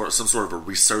some sort of a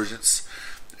resurgence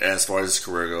as far as his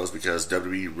career goes, because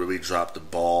WWE really dropped the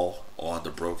ball on the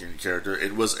Broken character.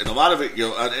 It was, and a lot of it,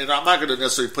 and I'm not going to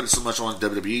necessarily put it so much on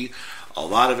WWE. A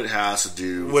lot of it has to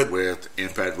do with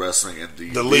Impact Wrestling and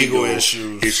the legal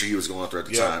issue he was going through at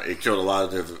the time. It killed a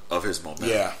lot of his momentum.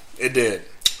 Yeah, it did.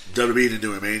 WWE didn't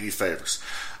do him any favors.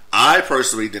 I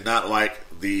personally did not like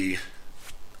I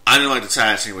didn't like the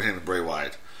tag team with him and Bray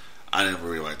Wyatt. I didn't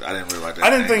really like that. I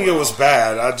didn't think it was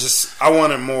bad. I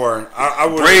wanted more.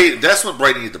 That's when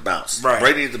Bray needed to bounce. Right.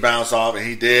 Bray needed to bounce off, and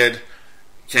he did.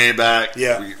 Came back.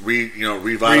 Yeah.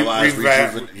 Revitalized,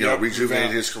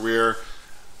 rejuvenated his career.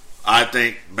 I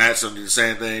think Matt's going to do the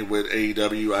same thing with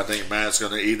AEW. I think Matt's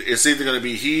going to it's either going to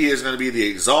be he is going to be the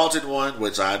Exalted One,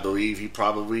 which I believe he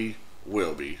probably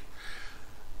will be.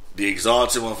 The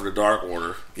Exalted One for the Dark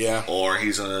Order. Yeah. Or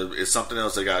he's going to, it's something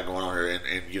else they got going on here.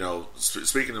 And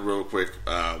speaking of real quick,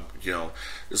 this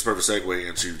is a perfect segue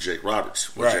into Jake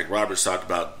Roberts. When Jake Roberts talked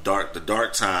about the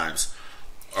dark times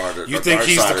are the. You think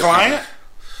he's the client?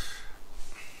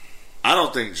 I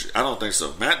don't think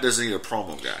so. Matt doesn't need a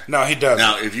promo guy. No, he doesn't.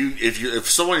 Now, if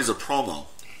someone is a promo,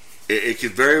 it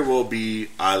could very well be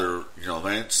either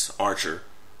Lance Archer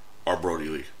or Brody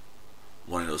Lee.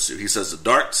 One of those two. He says the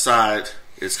dark side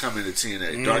is coming to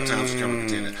TNA. Dark times are coming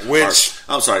to TNA.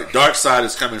 I'm sorry. Dark side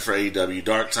is coming for AEW.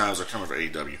 Dark times are coming for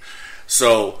AEW.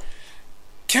 So,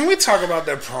 can we talk about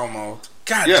that promo?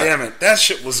 God damn it, that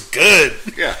shit was good.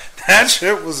 Yeah, that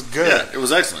shit was good. Yeah, it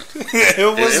was excellent. it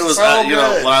was so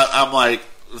good. I'm like,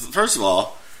 first of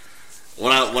all,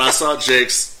 when I saw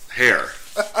Jake's hair,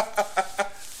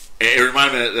 it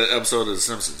reminded me of that episode of The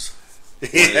Simpsons.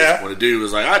 When the dude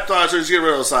was like, I thought I should get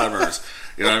rid of those sideburns.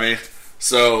 You know what I mean?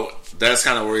 So that's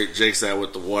kind of where Jake's at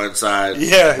with the one side,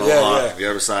 the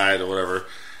other side, or whatever.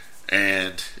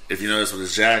 And if you notice with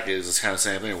his jacket, it's kind of the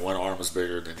same thing. One arm is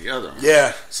bigger than the other.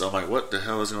 Yeah. So I'm like, what the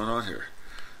hell is going on here?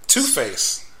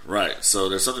 Two-Face. Right. So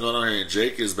there's something going on here, and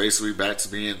Jake is basically back to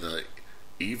being the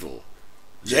evil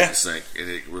Jake the Snake, and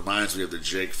it reminds me of the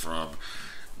Jake from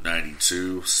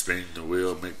 '92, spin the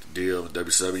wheel, make the deal in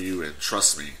WCW, and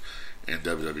trust me in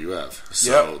WWF.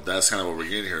 So that's kind of what we're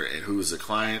getting here. And who's the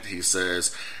client? He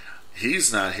says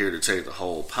he's not here to take the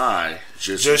whole pie,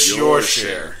 just your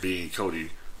share. Being Cody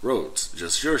Rhodes,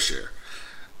 just your share.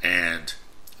 And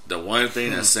the one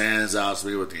thing that stands out to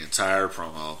me with the entire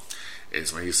promo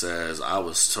is when he says, I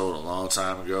was told a long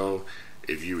time ago,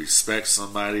 if you respect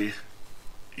somebody,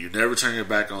 you never turn your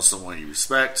back on someone you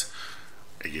respect,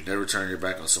 and you never turn your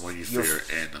back on someone you fear.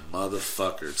 And the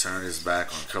motherfucker turned his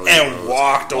back on Cody and Rhodes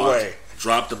walked away.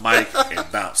 Dropped the mic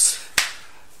and bounced.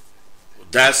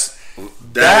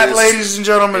 That, ladies and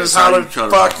gentlemen, is how the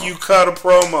fuck you cut a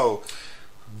promo.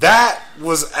 That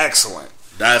was excellent.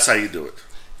 That's how you do it.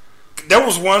 There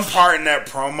was one part in that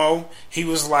promo. He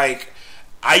was like,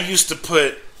 I used to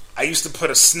put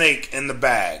a snake in the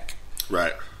bag.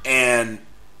 Right. And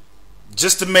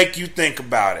just to make you think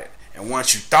about it. And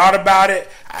once you thought about it,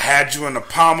 I had you in the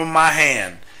palm of my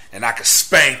hand and I could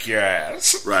spank your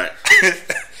ass. Right.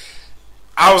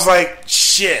 I was like,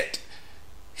 shit.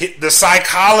 The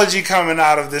psychology coming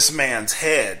out of this man's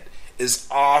head is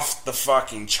off the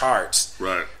fucking charts.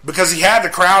 Right. Because he had the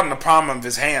crowd in the palm of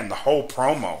his hand the whole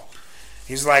promo.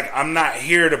 He's like, I'm not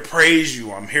here to praise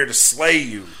you. I'm here to slay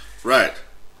you. Right.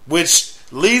 Which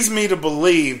leads me to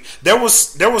believe there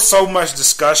was so much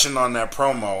discussion on that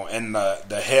promo and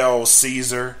the Hell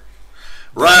Caesar.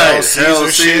 Hell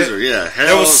Caesar, yeah.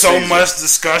 There was so much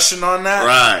discussion on that.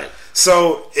 Right.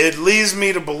 So it leads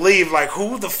me to believe, like,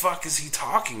 who the fuck is he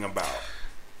talking about?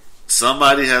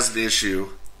 Somebody has an issue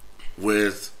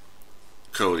with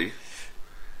Cody.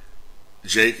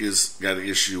 Jake has got an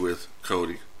issue with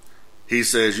Cody. He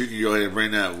says you can go ahead and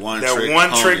bring that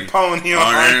one-trick pony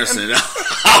on Anderson.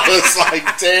 I was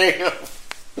like, damn.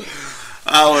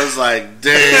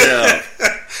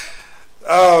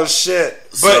 Oh,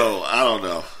 shit. So, I don't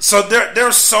know. So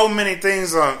there's so many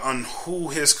things on who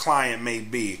his client may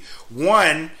be.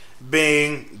 One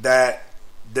being that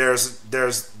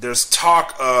there's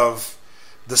talk of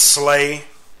the slay,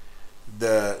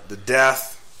 the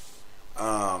death,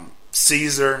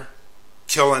 Caesar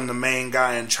killing the main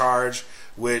guy in charge,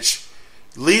 which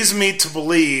leads me to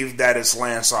believe that it's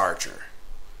Lance Archer.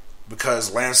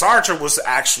 Because Lance Archer was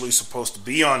actually supposed to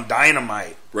be on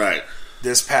Dynamite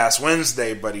this past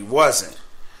Wednesday, but he wasn't.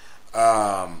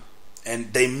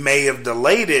 And they may have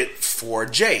delayed it for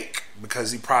Jake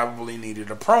because he probably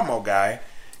needed a promo guy.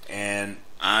 And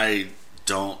I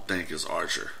don't think it's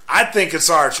Archer. I think it's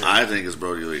Archer. I think it's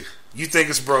Brody Lee. You think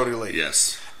it's Brody Lee?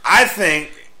 Yes. I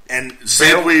think, and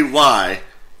simply why?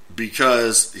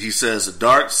 Because he says the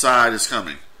dark side is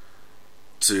coming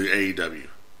to AEW.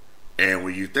 And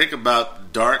when you think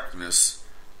about darkness,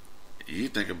 you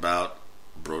think about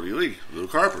Brody Lee,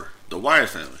 Luke Harper, the Wyatt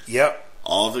family. Yep.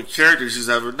 All the characters he's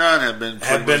ever done have been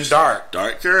dark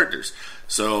characters.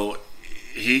 So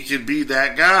he could be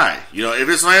that guy. You know, if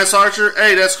it's Lance Archer,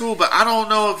 hey, that's cool. But I don't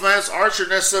know if Lance Archer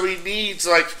necessarily needs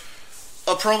like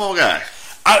a promo guy.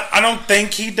 I don't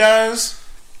think he does.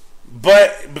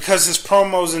 But because his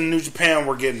promos in New Japan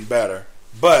were getting better.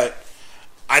 But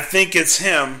I think it's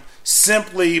him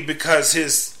simply because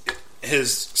his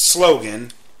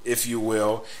slogan, if you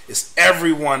will, is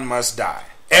everyone must die.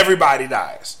 Everybody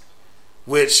dies.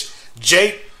 Which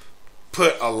Jake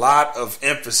put a lot of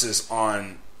emphasis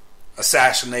on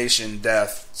assassination,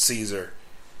 death, Caesar.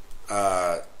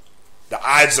 The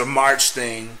Ides of March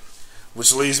thing,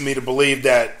 which leads me to believe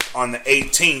that on the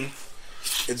 18th,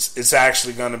 it's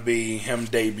actually going to be him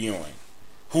debuting.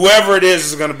 Whoever it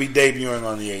is going to be debuting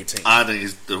on the 18th. I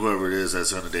think whoever it is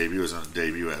that's going to debut is going to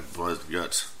debut at Blood and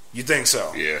Guts. You think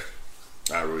so? Yeah,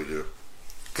 I really do.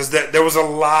 Because there was a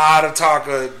lot of talk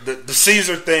of the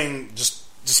Caesar thing.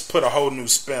 Just put a whole new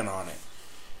spin on it,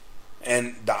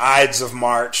 and the Ides of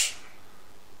March.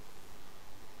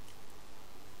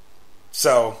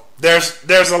 So there's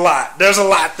a lot. There's a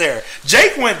lot there.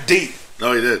 Jake went deep.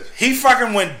 No, he did. He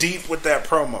fucking went deep with that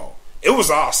promo. It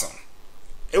was awesome.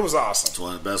 It was awesome. It's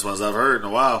one of the best ones I've heard in a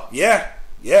while. Yeah.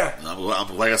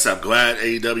 Like I said, I'm glad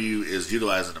AEW is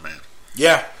utilizing the man.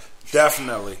 Yeah,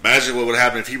 definitely. Imagine what would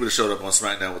happen if he would have showed up on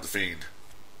SmackDown with The Fiend.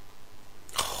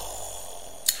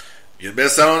 You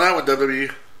missed out on that one,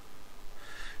 WWE.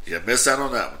 You missed out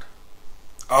on that one.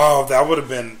 Oh, that would have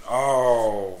been...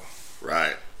 Oh.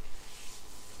 Right.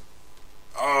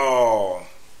 Oh.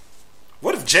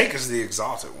 What if Jake is the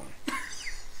exalted one?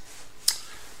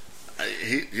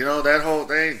 That whole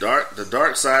thing, the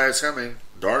dark side is coming.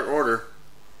 Dark Order.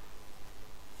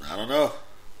 I don't know.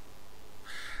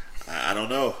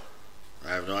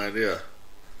 I have no idea.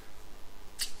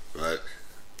 But,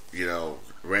 you know,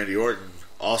 Randy Orton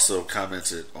also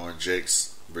commented on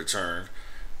Jake's return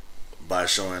by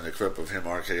showing the clip of him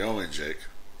RKOing Jake.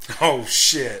 Oh,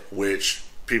 shit. Which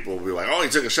people will be like, oh, he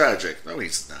took a shot at Jake. No,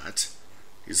 he's not.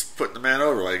 He's putting the man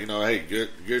over. Like, you know, hey,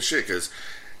 good shit. Because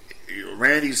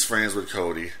Randy's friends with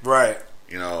Cody. Right.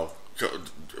 You know,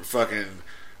 fucking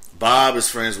Bob is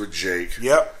friends with Jake.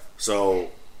 Yep.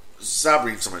 So, stop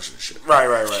reading so much of this shit. Right. You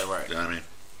know what I mean?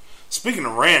 Speaking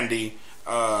of Randy,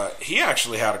 he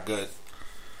actually had a good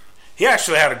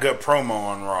promo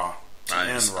on Raw. I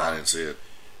didn't see it.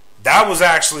 That was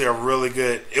actually a really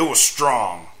good. It was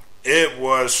strong.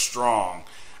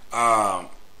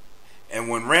 And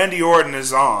when Randy Orton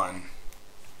is on,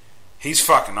 he's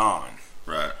fucking on.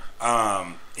 Right.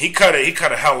 He cut a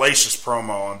hellacious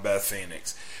promo on Beth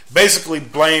Phoenix, basically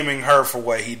blaming her for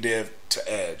what he did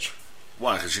to Edge.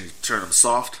 Why? Because she turned him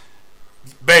soft?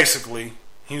 Basically,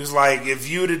 he was like, if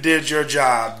you'd have did your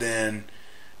job, then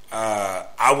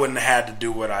I wouldn't have had to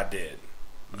do what I did.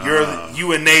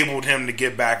 You enabled him to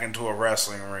get back into a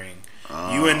wrestling ring.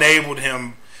 You enabled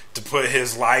him to put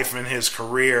his life and his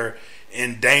career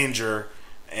in danger,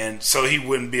 and so he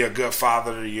wouldn't be a good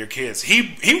father to your kids.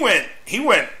 He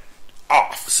went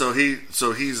off. So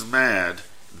he's mad.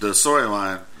 The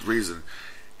storyline reason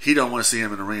he don't want to see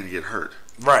him in the ring to get hurt.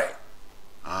 Right.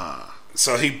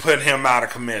 So he put him out of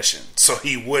commission so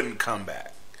he wouldn't come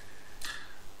back.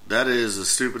 That is the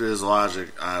stupidest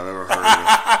logic I've ever heard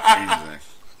of anything.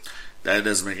 That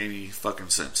doesn't make any fucking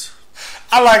sense.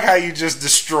 I like how you just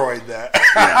destroyed that.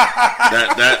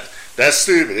 Yeah, that's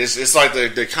stupid. It's like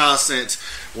the constant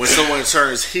when someone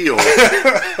turns heel.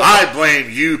 I blame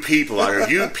you people out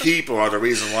here. You people are the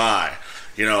reason why.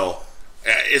 You know,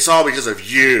 it's all because of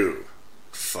you.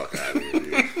 Fuck out of here,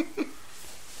 dude.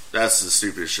 That's the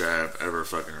stupidest shit I've ever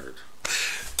fucking heard.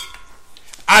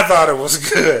 I thought it was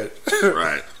good.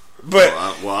 Right. But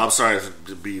well, I'm sorry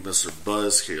to be Mr.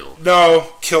 Buzzkill.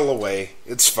 No, kill away.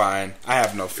 It's fine. I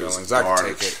have no feelings. I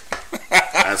can take it.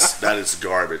 That is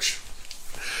garbage.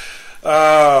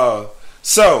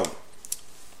 So,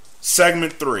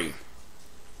 segment 3.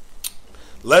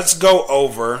 Let's go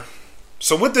over.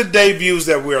 So, with the debuts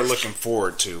that we are looking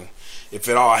forward to, if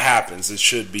it all happens, it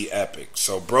should be epic.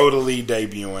 So, Brodie Lee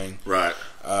debuting. Right.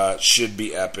 Should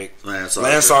be epic. Lance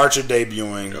Archer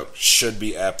debuting. Should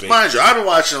be epic. Mind you, I've been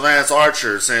watching Lance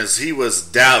Archer since he was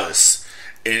Dallas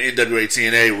in NWA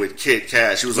TNA with Kid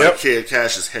Cash. He was like Kid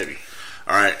Cash's heavy.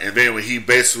 Alright, and then when he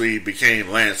basically became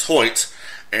Lance Hoyt,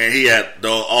 and he had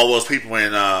all those people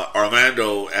in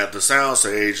Orlando at the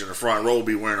soundstage in the front row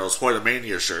be wearing those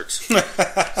Hoytomania shirts.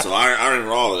 So I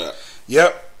remember all of that.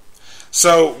 Yep.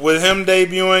 So with him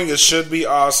debuting, it should be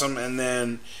awesome, and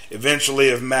then eventually,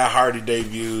 if Matt Hardy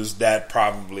debuts, that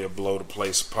probably will blow the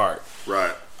place apart.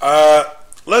 Right.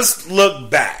 Let's look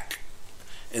back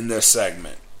in this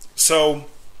segment. So,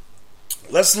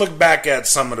 let's look back at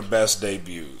some of the best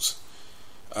debuts.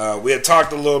 We had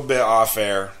talked a little bit off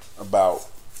air about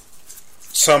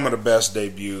some of the best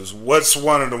debuts. What's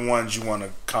one of the ones you want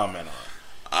to comment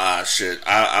on? Shit.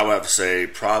 I would have to say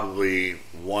probably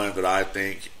one that I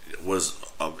think was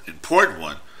an important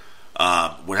one.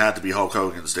 Would have to be Hulk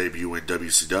Hogan's debut in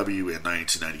WCW in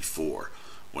 1994,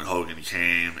 when Hogan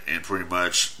came and pretty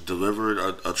much delivered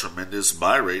a tremendous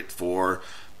buy rate for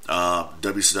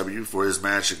WCW for his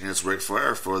match against Ric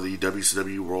Flair for the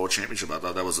WCW World Championship. I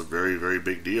thought that was a very, very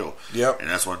big deal. Yep. And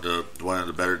that's one of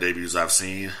the better debuts I've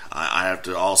seen. I have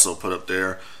to also put up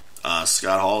there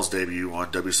Scott Hall's debut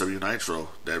on WCW Nitro.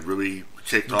 That really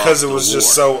kicked off because it was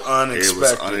just so unexpected. It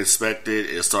was unexpected.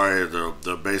 It started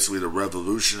basically the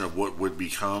revolution of what would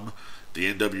become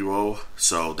the NWO.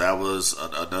 So that was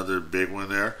another big one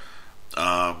there.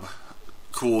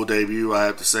 Cool debut, I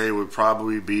have to say, would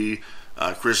probably be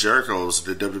Chris Jericho's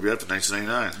the WWF in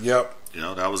 1999. Yep. You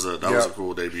know, that was a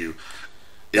cool debut.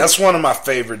 That's one of my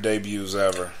favorite debuts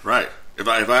ever. Right. If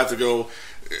I have to go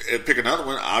and pick another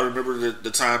one, I remember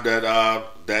the time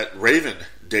that Raven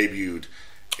debuted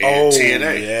in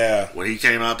TNA. Yeah. When he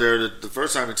came out there the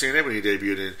first time in TNA when he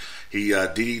debuted, and he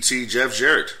DDT Jeff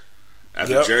Jarrett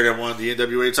after Jarrett had won the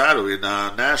NWA title in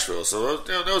Nashville. So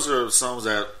those are some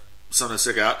that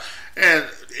stick out. And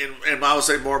I would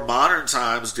say more modern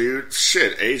times, dude.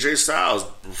 Shit, AJ Styles,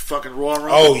 fucking Royal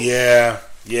Rumble. Oh yeah.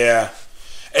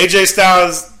 AJ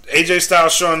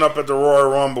Styles showing up at the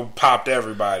Royal Rumble popped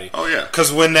everybody. Oh yeah,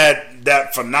 because when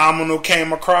that phenomenal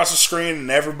came across the screen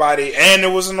and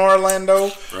it was in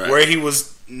Orlando, right, where he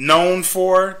was known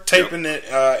for taping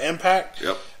the Impact.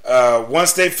 Yep.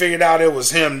 Once they figured out it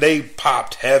was him, they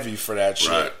popped heavy for that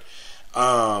shit.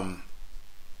 Right.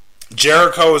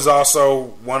 Jericho is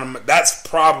also that's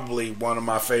probably one of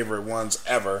my favorite ones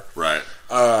ever. Right.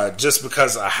 Just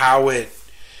because of how it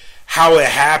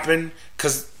happened,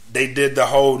 because they did the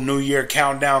whole New Year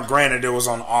countdown. Granted, it was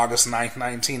on August 9th,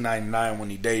 1999 when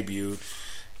he debuted,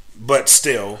 but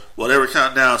still. Well, they were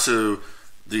counting down to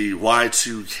the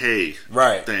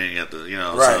Y2K thing at the,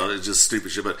 so it's just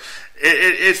stupid shit, but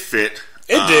it fit.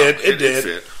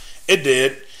 It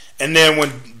did. And then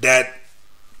when that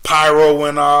pyro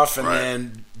went off and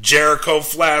then Jericho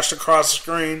flashed across the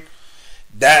screen,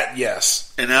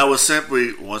 yes. And that was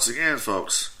simply, once again,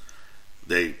 folks,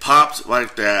 they popped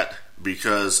like that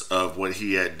because of what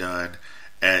he had done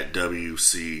at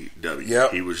WCW.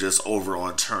 Yep. He was just over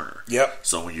on Turner. Yep.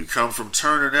 So when you come from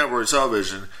Turner Network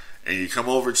Television and you come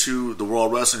over to the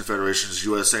World Wrestling Federation's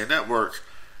USA Network,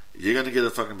 you're going to get a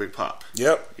fucking big pop.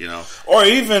 Yep. Or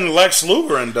even Lex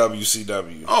Luger in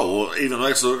WCW. Oh, well, even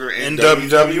Lex Luger in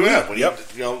WWF. When he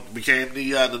became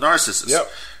the narcissist. Yep.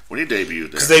 When he debuted there.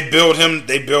 Because they built him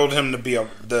to be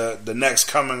the next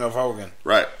coming of Hogan.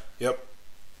 Right. Yep.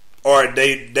 Or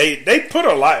they put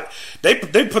a lot. They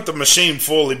put the machine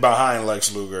fully behind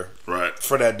Lex Luger. Right.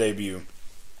 For that debut.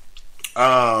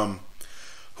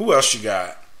 Who else you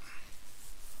got?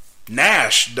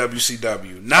 Nash,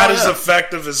 WCW. Not as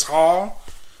effective as Hall,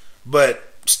 but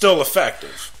still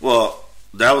effective. Well,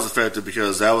 that was effective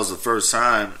because that was the first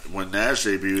time when Nash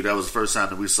debuted. That was the first time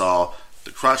that we saw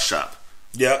the crotch chop.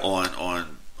 Yep. On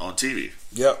TV.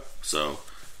 Yep. So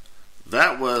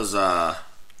that was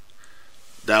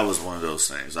one of those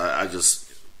things.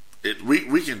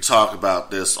 We can talk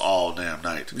about this all damn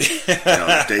night.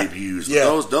 Debuts. Yeah.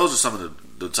 Those are some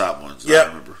of the top ones I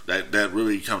remember that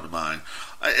really come to mind.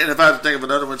 And if I had to think of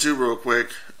another one too, real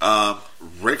quick,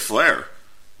 Ric Flair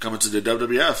coming to the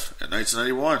WWF in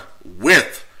 1991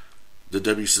 with the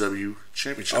WCW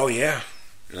Championship. Oh yeah,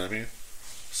 you know what I mean.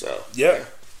 So yeah.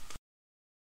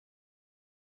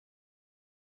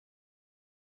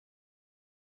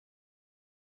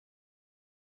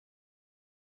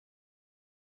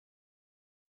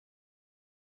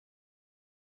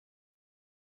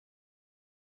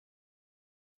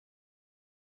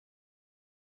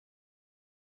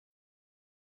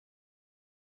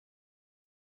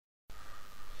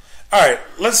 All right,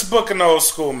 let's book an old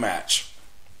school match.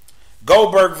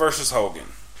 Goldberg versus Hogan,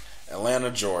 Atlanta,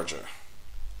 Georgia.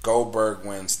 Goldberg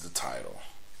wins the title.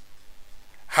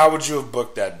 How would you have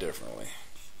booked that differently?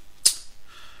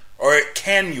 Or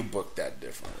can you book that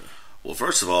differently? Well,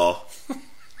 first of all,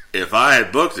 if I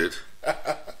had booked it,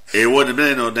 it wouldn't have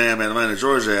been no damn Atlanta,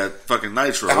 Georgia at fucking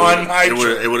Nitro.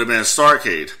 It would have been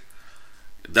Starrcade.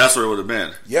 That's where it would have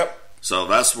been. Yep. So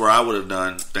that's where I would have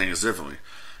done things differently.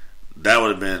 That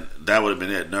would have been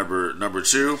it. Number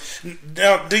two.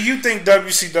 Now, do you think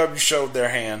WCW showed their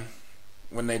hand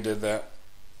when they did that?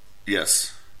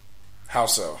 Yes. How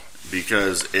so?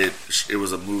 Because it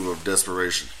was a move of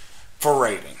desperation for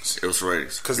ratings. It was for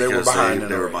ratings because they were behind.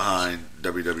 They were behind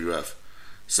WWF,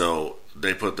 so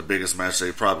they put the biggest match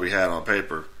they probably had on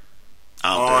paper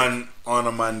out on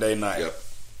a Monday night. Yep.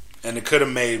 And it could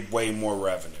have made way more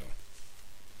revenue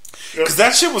because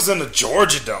that shit was in the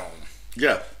Georgia Dome.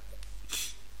 Yeah.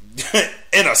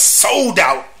 In a sold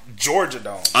out Georgia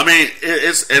Dome. I mean,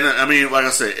 like I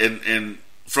said, in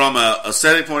from a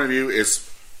setting point of view,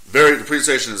 the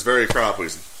presentation is very crowd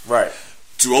pleasing. Right.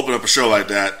 To open up a show like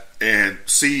that and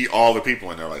see all the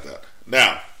people in there like that.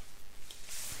 Now,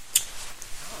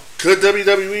 could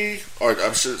WWE, or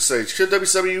I should say, could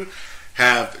WCW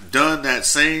have done that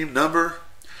same number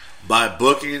by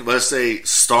booking, let's say,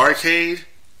 Starrcade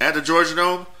at the Georgia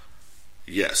Dome?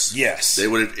 Yes. Yes. They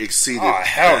would have exceeded. Oh,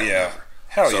 hell yeah. Number.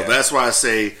 Hell yeah. So that's why I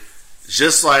say,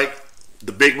 just like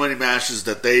the big money matches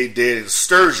that they did in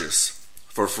Sturgis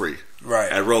for free,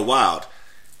 right, at Road Wild,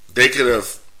 they could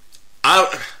have.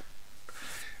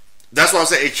 That's why I'm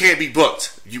saying it can't be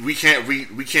booked. We can't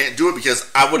do it because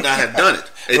I would not have done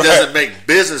it. It right. doesn't make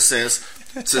business sense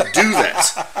to do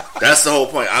that. That's the whole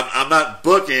point. I'm not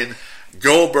booking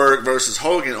Goldberg versus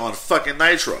Hogan on fucking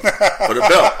Nitro for the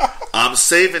belt. I'm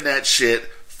saving that shit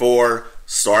for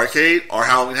Starrcade or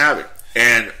Halloween Havoc.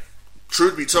 And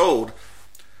truth be told,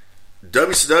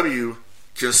 WCW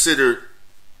considered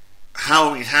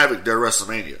Halloween Havoc their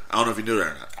WrestleMania. I don't know if you knew that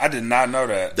or not. I did not know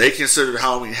that. They considered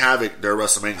Halloween Havoc their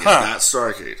WrestleMania, not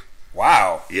Starrcade.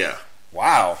 Wow. Yeah.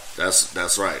 Wow.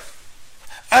 That's right.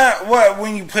 Well,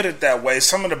 when you put it that way,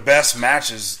 some of the best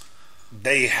matches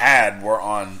they had were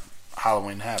on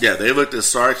Halloween Havoc. Yeah, they looked at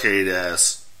Starrcade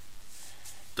as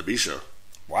the B show.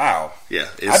 Wow. Yeah,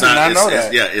 I did not know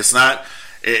that. It's not.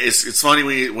 It's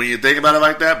funny when you think about it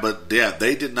like that, but yeah,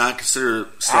 they did not consider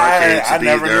Starrcade to be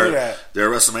their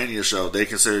WrestleMania show. They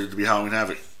considered it to be Halloween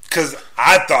Havoc. Because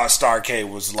I thought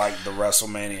Starrcade was like the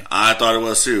WrestleMania. I thought it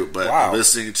was too, but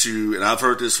listening to, and I've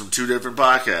heard this from 2 different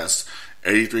podcasts,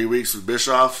 83 Weeks with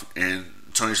Bischoff and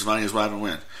Tony Schiavone's Live and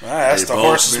Win. That's the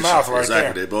horse's mouth right there.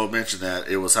 Exactly. They both mentioned that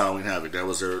it was Halloween Havoc. That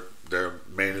was their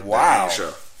main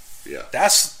show. Yeah.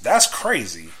 That's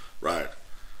crazy. Right.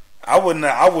 I would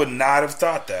not have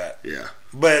thought that. Yeah.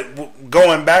 But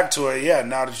going back to it, yeah,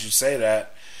 now that you say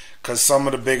that, because some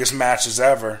of the biggest matches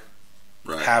ever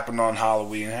happened on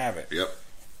Halloween Havoc. Yep.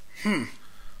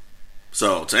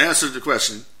 So, to answer the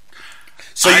question,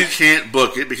 I can't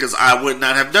book it because I would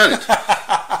not have done it.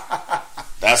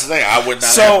 That's the thing. I would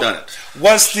not have done it.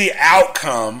 What's the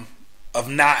outcome of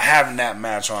not having that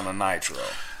match on a Nitro?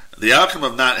 The outcome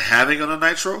of not having on a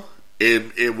Nitro,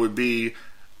 it would be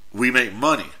we make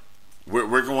money.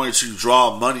 We're going to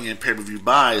draw money in pay-per-view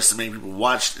buys to make people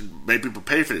watch, make people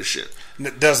pay for this shit.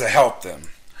 Does it help them?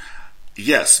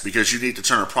 Yes, because you need to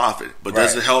turn a profit. But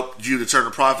does it help you to turn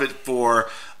a profit for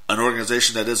an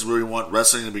organization that doesn't really want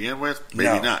wrestling to begin with?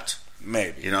 Maybe not.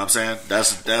 Maybe. You know what I'm saying?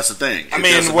 That's the thing. I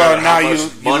mean, well, now you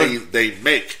money they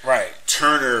make. Right.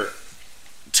 Turner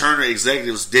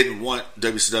executives didn't want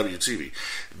WCW TV.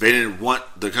 They didn't want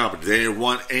the company. They didn't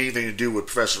want anything to do with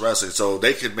professional wrestling. So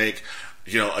they could make,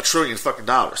 $1 trillion fucking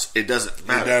dollars. It doesn't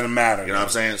matter. It doesn't matter. You know what I'm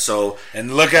saying? So,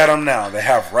 and look at them now. They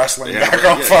have wrestling back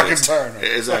on fucking Turner.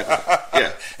 Exactly.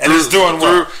 Yeah. And it's doing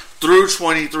well. Through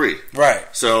 23. Right.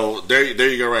 So there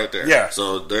you go right there. Yeah.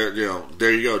 So there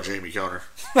you go, Jamie Kellner.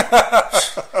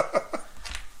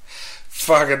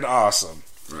 Fucking awesome.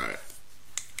 Right.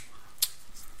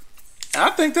 I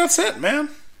think that's it, man.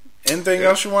 Anything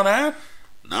else you want to add?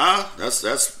 Nah, that's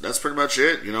pretty much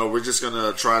it. We're just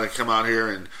gonna try to come out here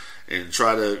and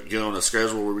try to get on a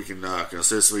schedule where we can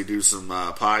consistently do some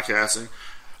podcasting.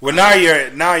 Well,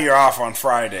 now you're off on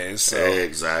Fridays, so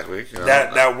exactly.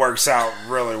 That works out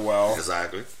really well.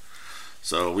 Exactly.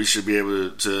 So we should be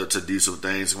able to do some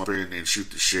things, come up here and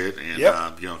shoot the shit, and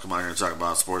come out here and talk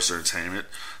about sports entertainment,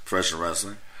 professional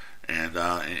wrestling, and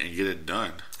get it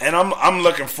done. And I'm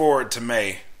looking forward to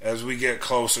May as we get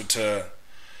closer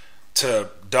to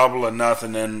Double or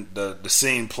Nothing, and the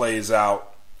scene plays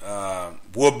out.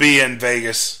 We'll be in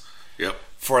Vegas. Yep.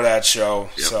 For that show.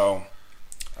 Yep. So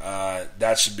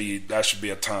that should be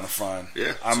a ton of fun.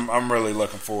 Yeah. I'm really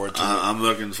looking forward to it. I'm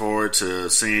looking forward to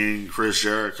seeing Chris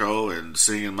Jericho and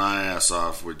singing my ass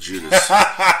off with Judas.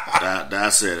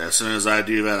 That's it. As soon as I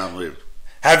do that, I'm leaving.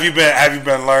 Have you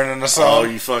been learning the song? Oh,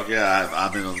 you fuck yeah!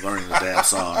 I've been learning the damn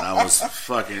song. I was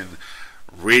fucking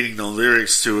reading the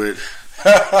lyrics to it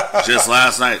just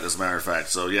last night, as a matter of fact.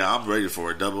 So yeah, I'm ready for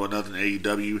it. Double or Nothing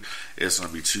AEW. It's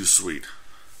gonna be too sweet.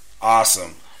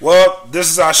 Awesome. Well,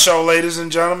 this is our show, ladies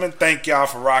and gentlemen. Thank y'all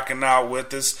for rocking out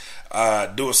with us.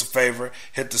 Do us a favor,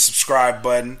 hit the subscribe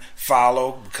button,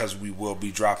 follow, because we will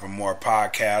be dropping more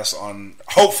podcasts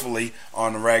hopefully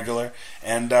on the regular,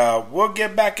 and we'll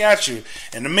get back at you.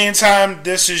 In the meantime,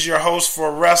 this is your host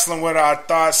for Wrestling With Our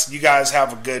Thoughts. You guys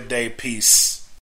have a good day. Peace.